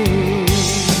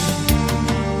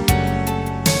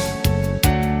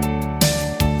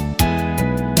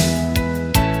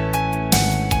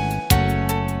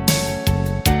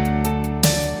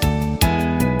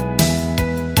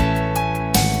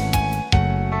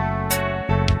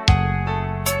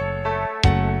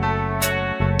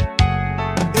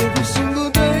 Every single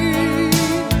day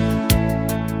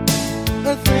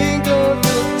I think of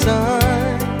the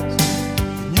times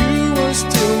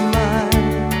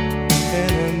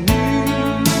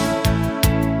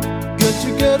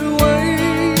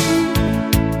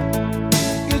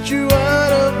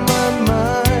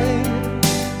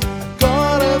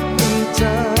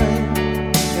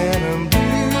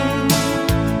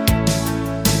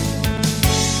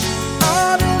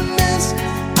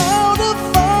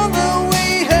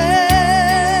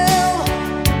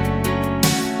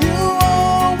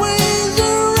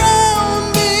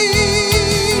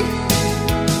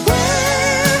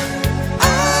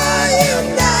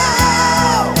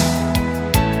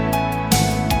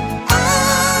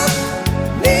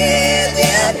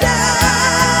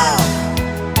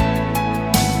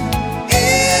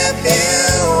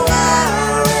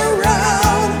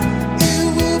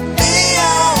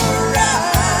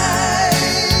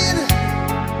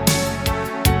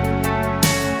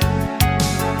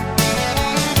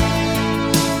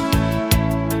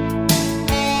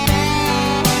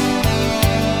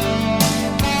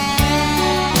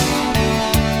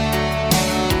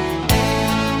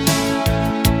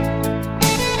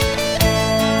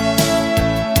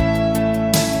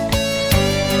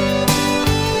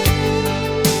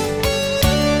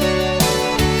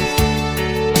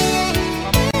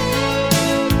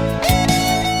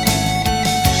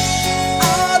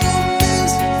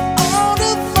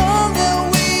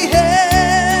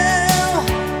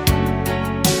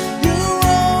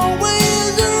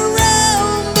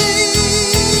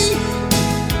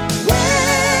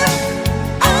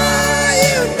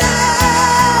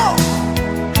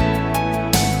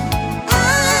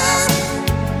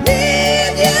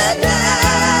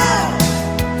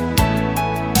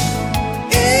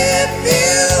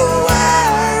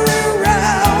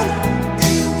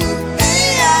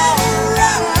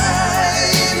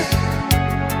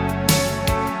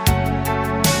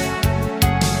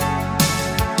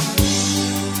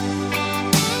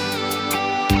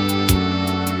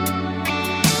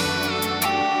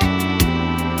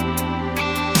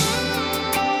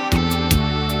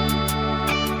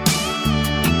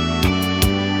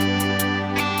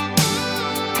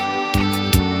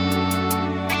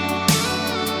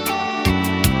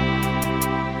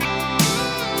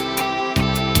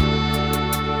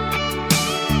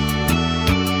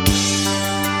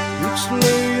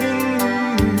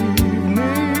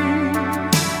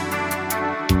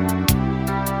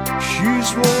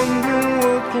Just wondering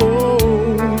what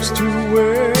clothes to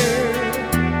wear.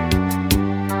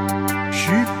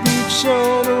 She puts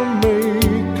on her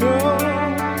makeup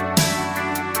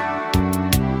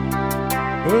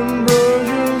and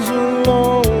brushes her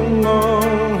long,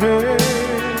 long hair.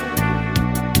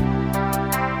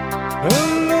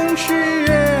 And then she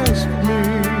asks me,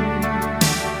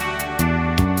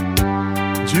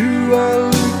 do I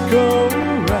look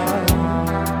alright?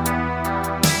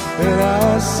 And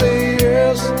I say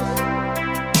yes,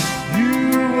 you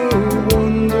were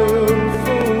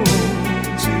wonderful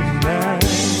tonight.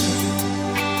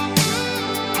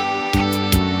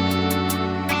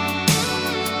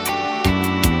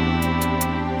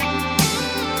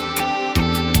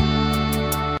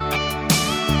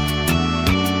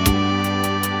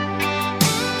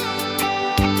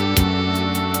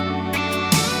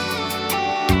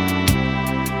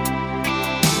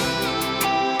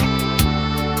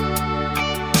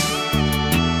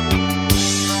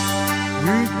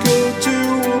 We go to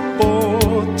a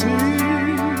party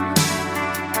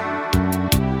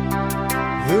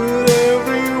that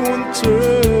everyone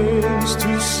turns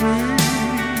to see.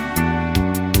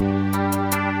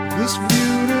 This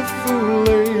beautiful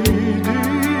lady,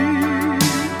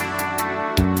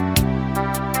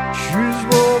 she's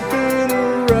walking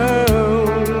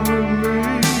around with me.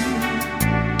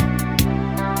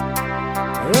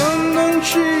 And then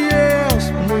she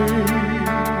asked me,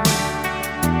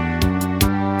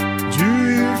 do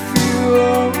you feel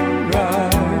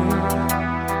alright?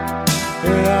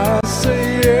 And I say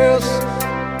yes,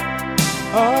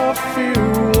 I feel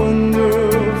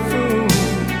wonderful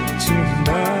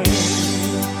tonight.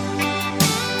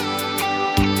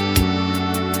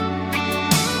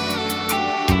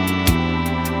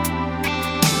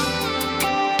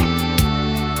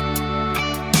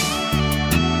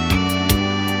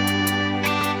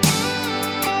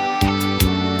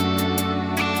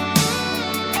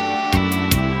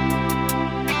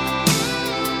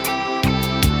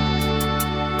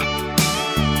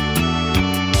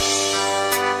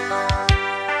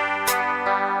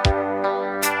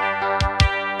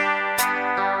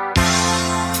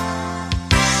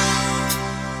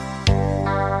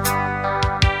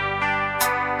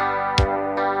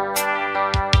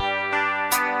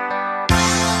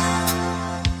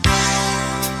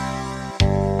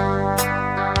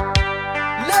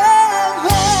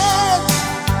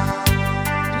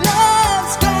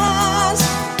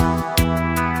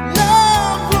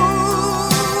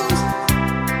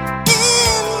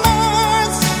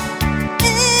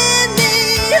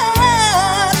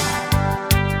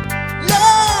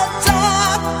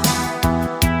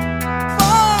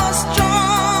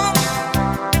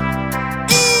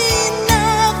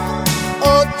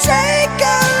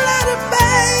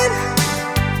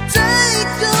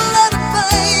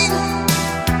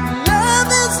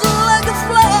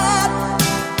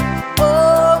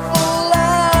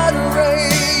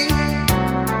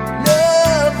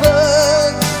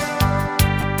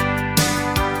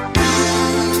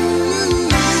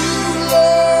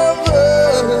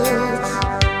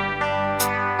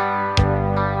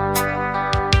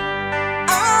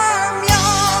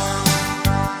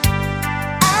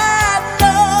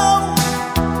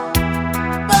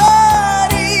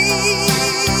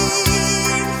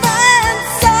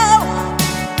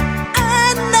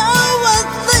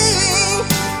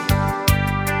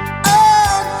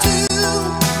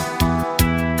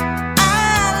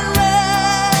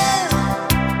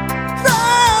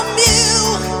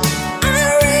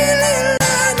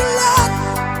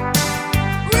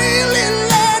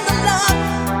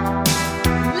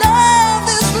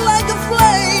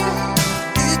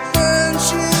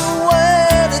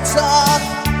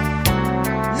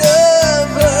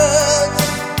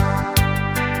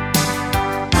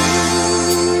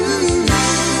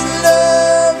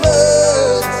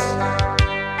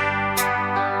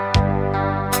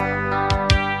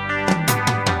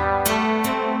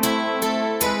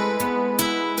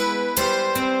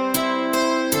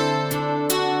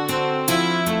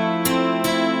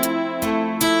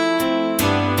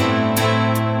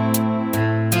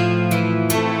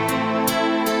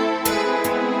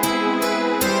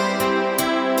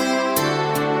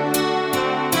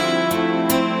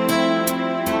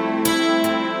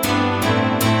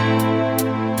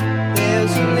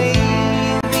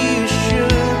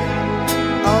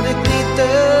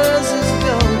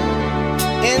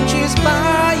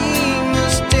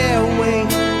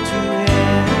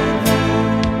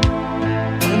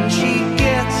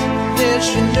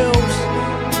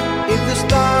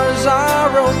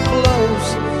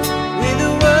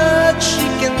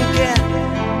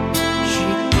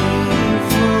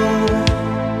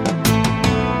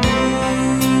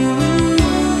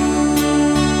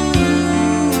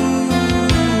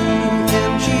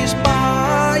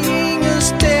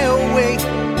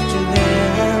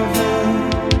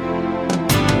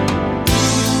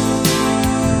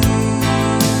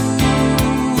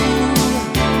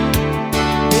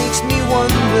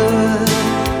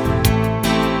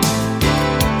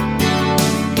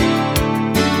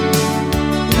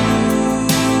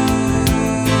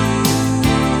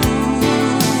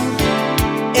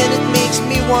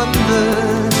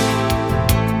 wonder.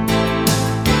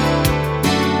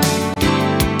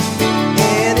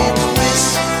 And it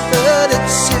whispered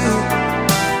too,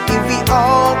 if we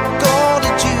all go to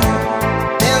Jew,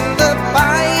 then the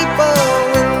Bible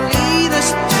will lead us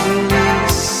to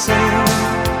listen.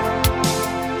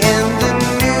 And the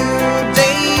new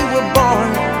day we're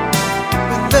born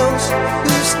with those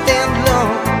who stand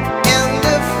long, and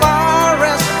the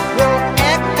forest will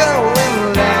echo in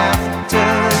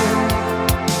laughter.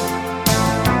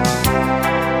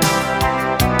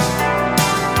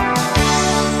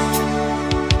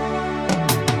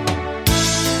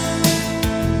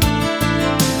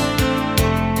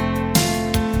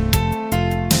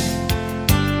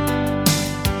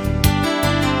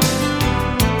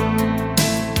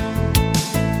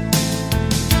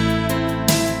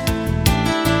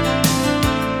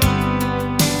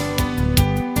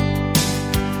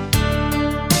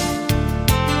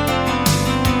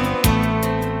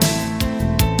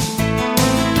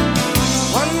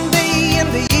 One day in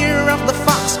the year of the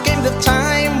fox came the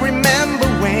time, remember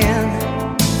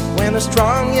when a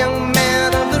strong young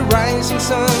man of the rising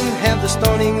sun had the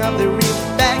stoning of the reef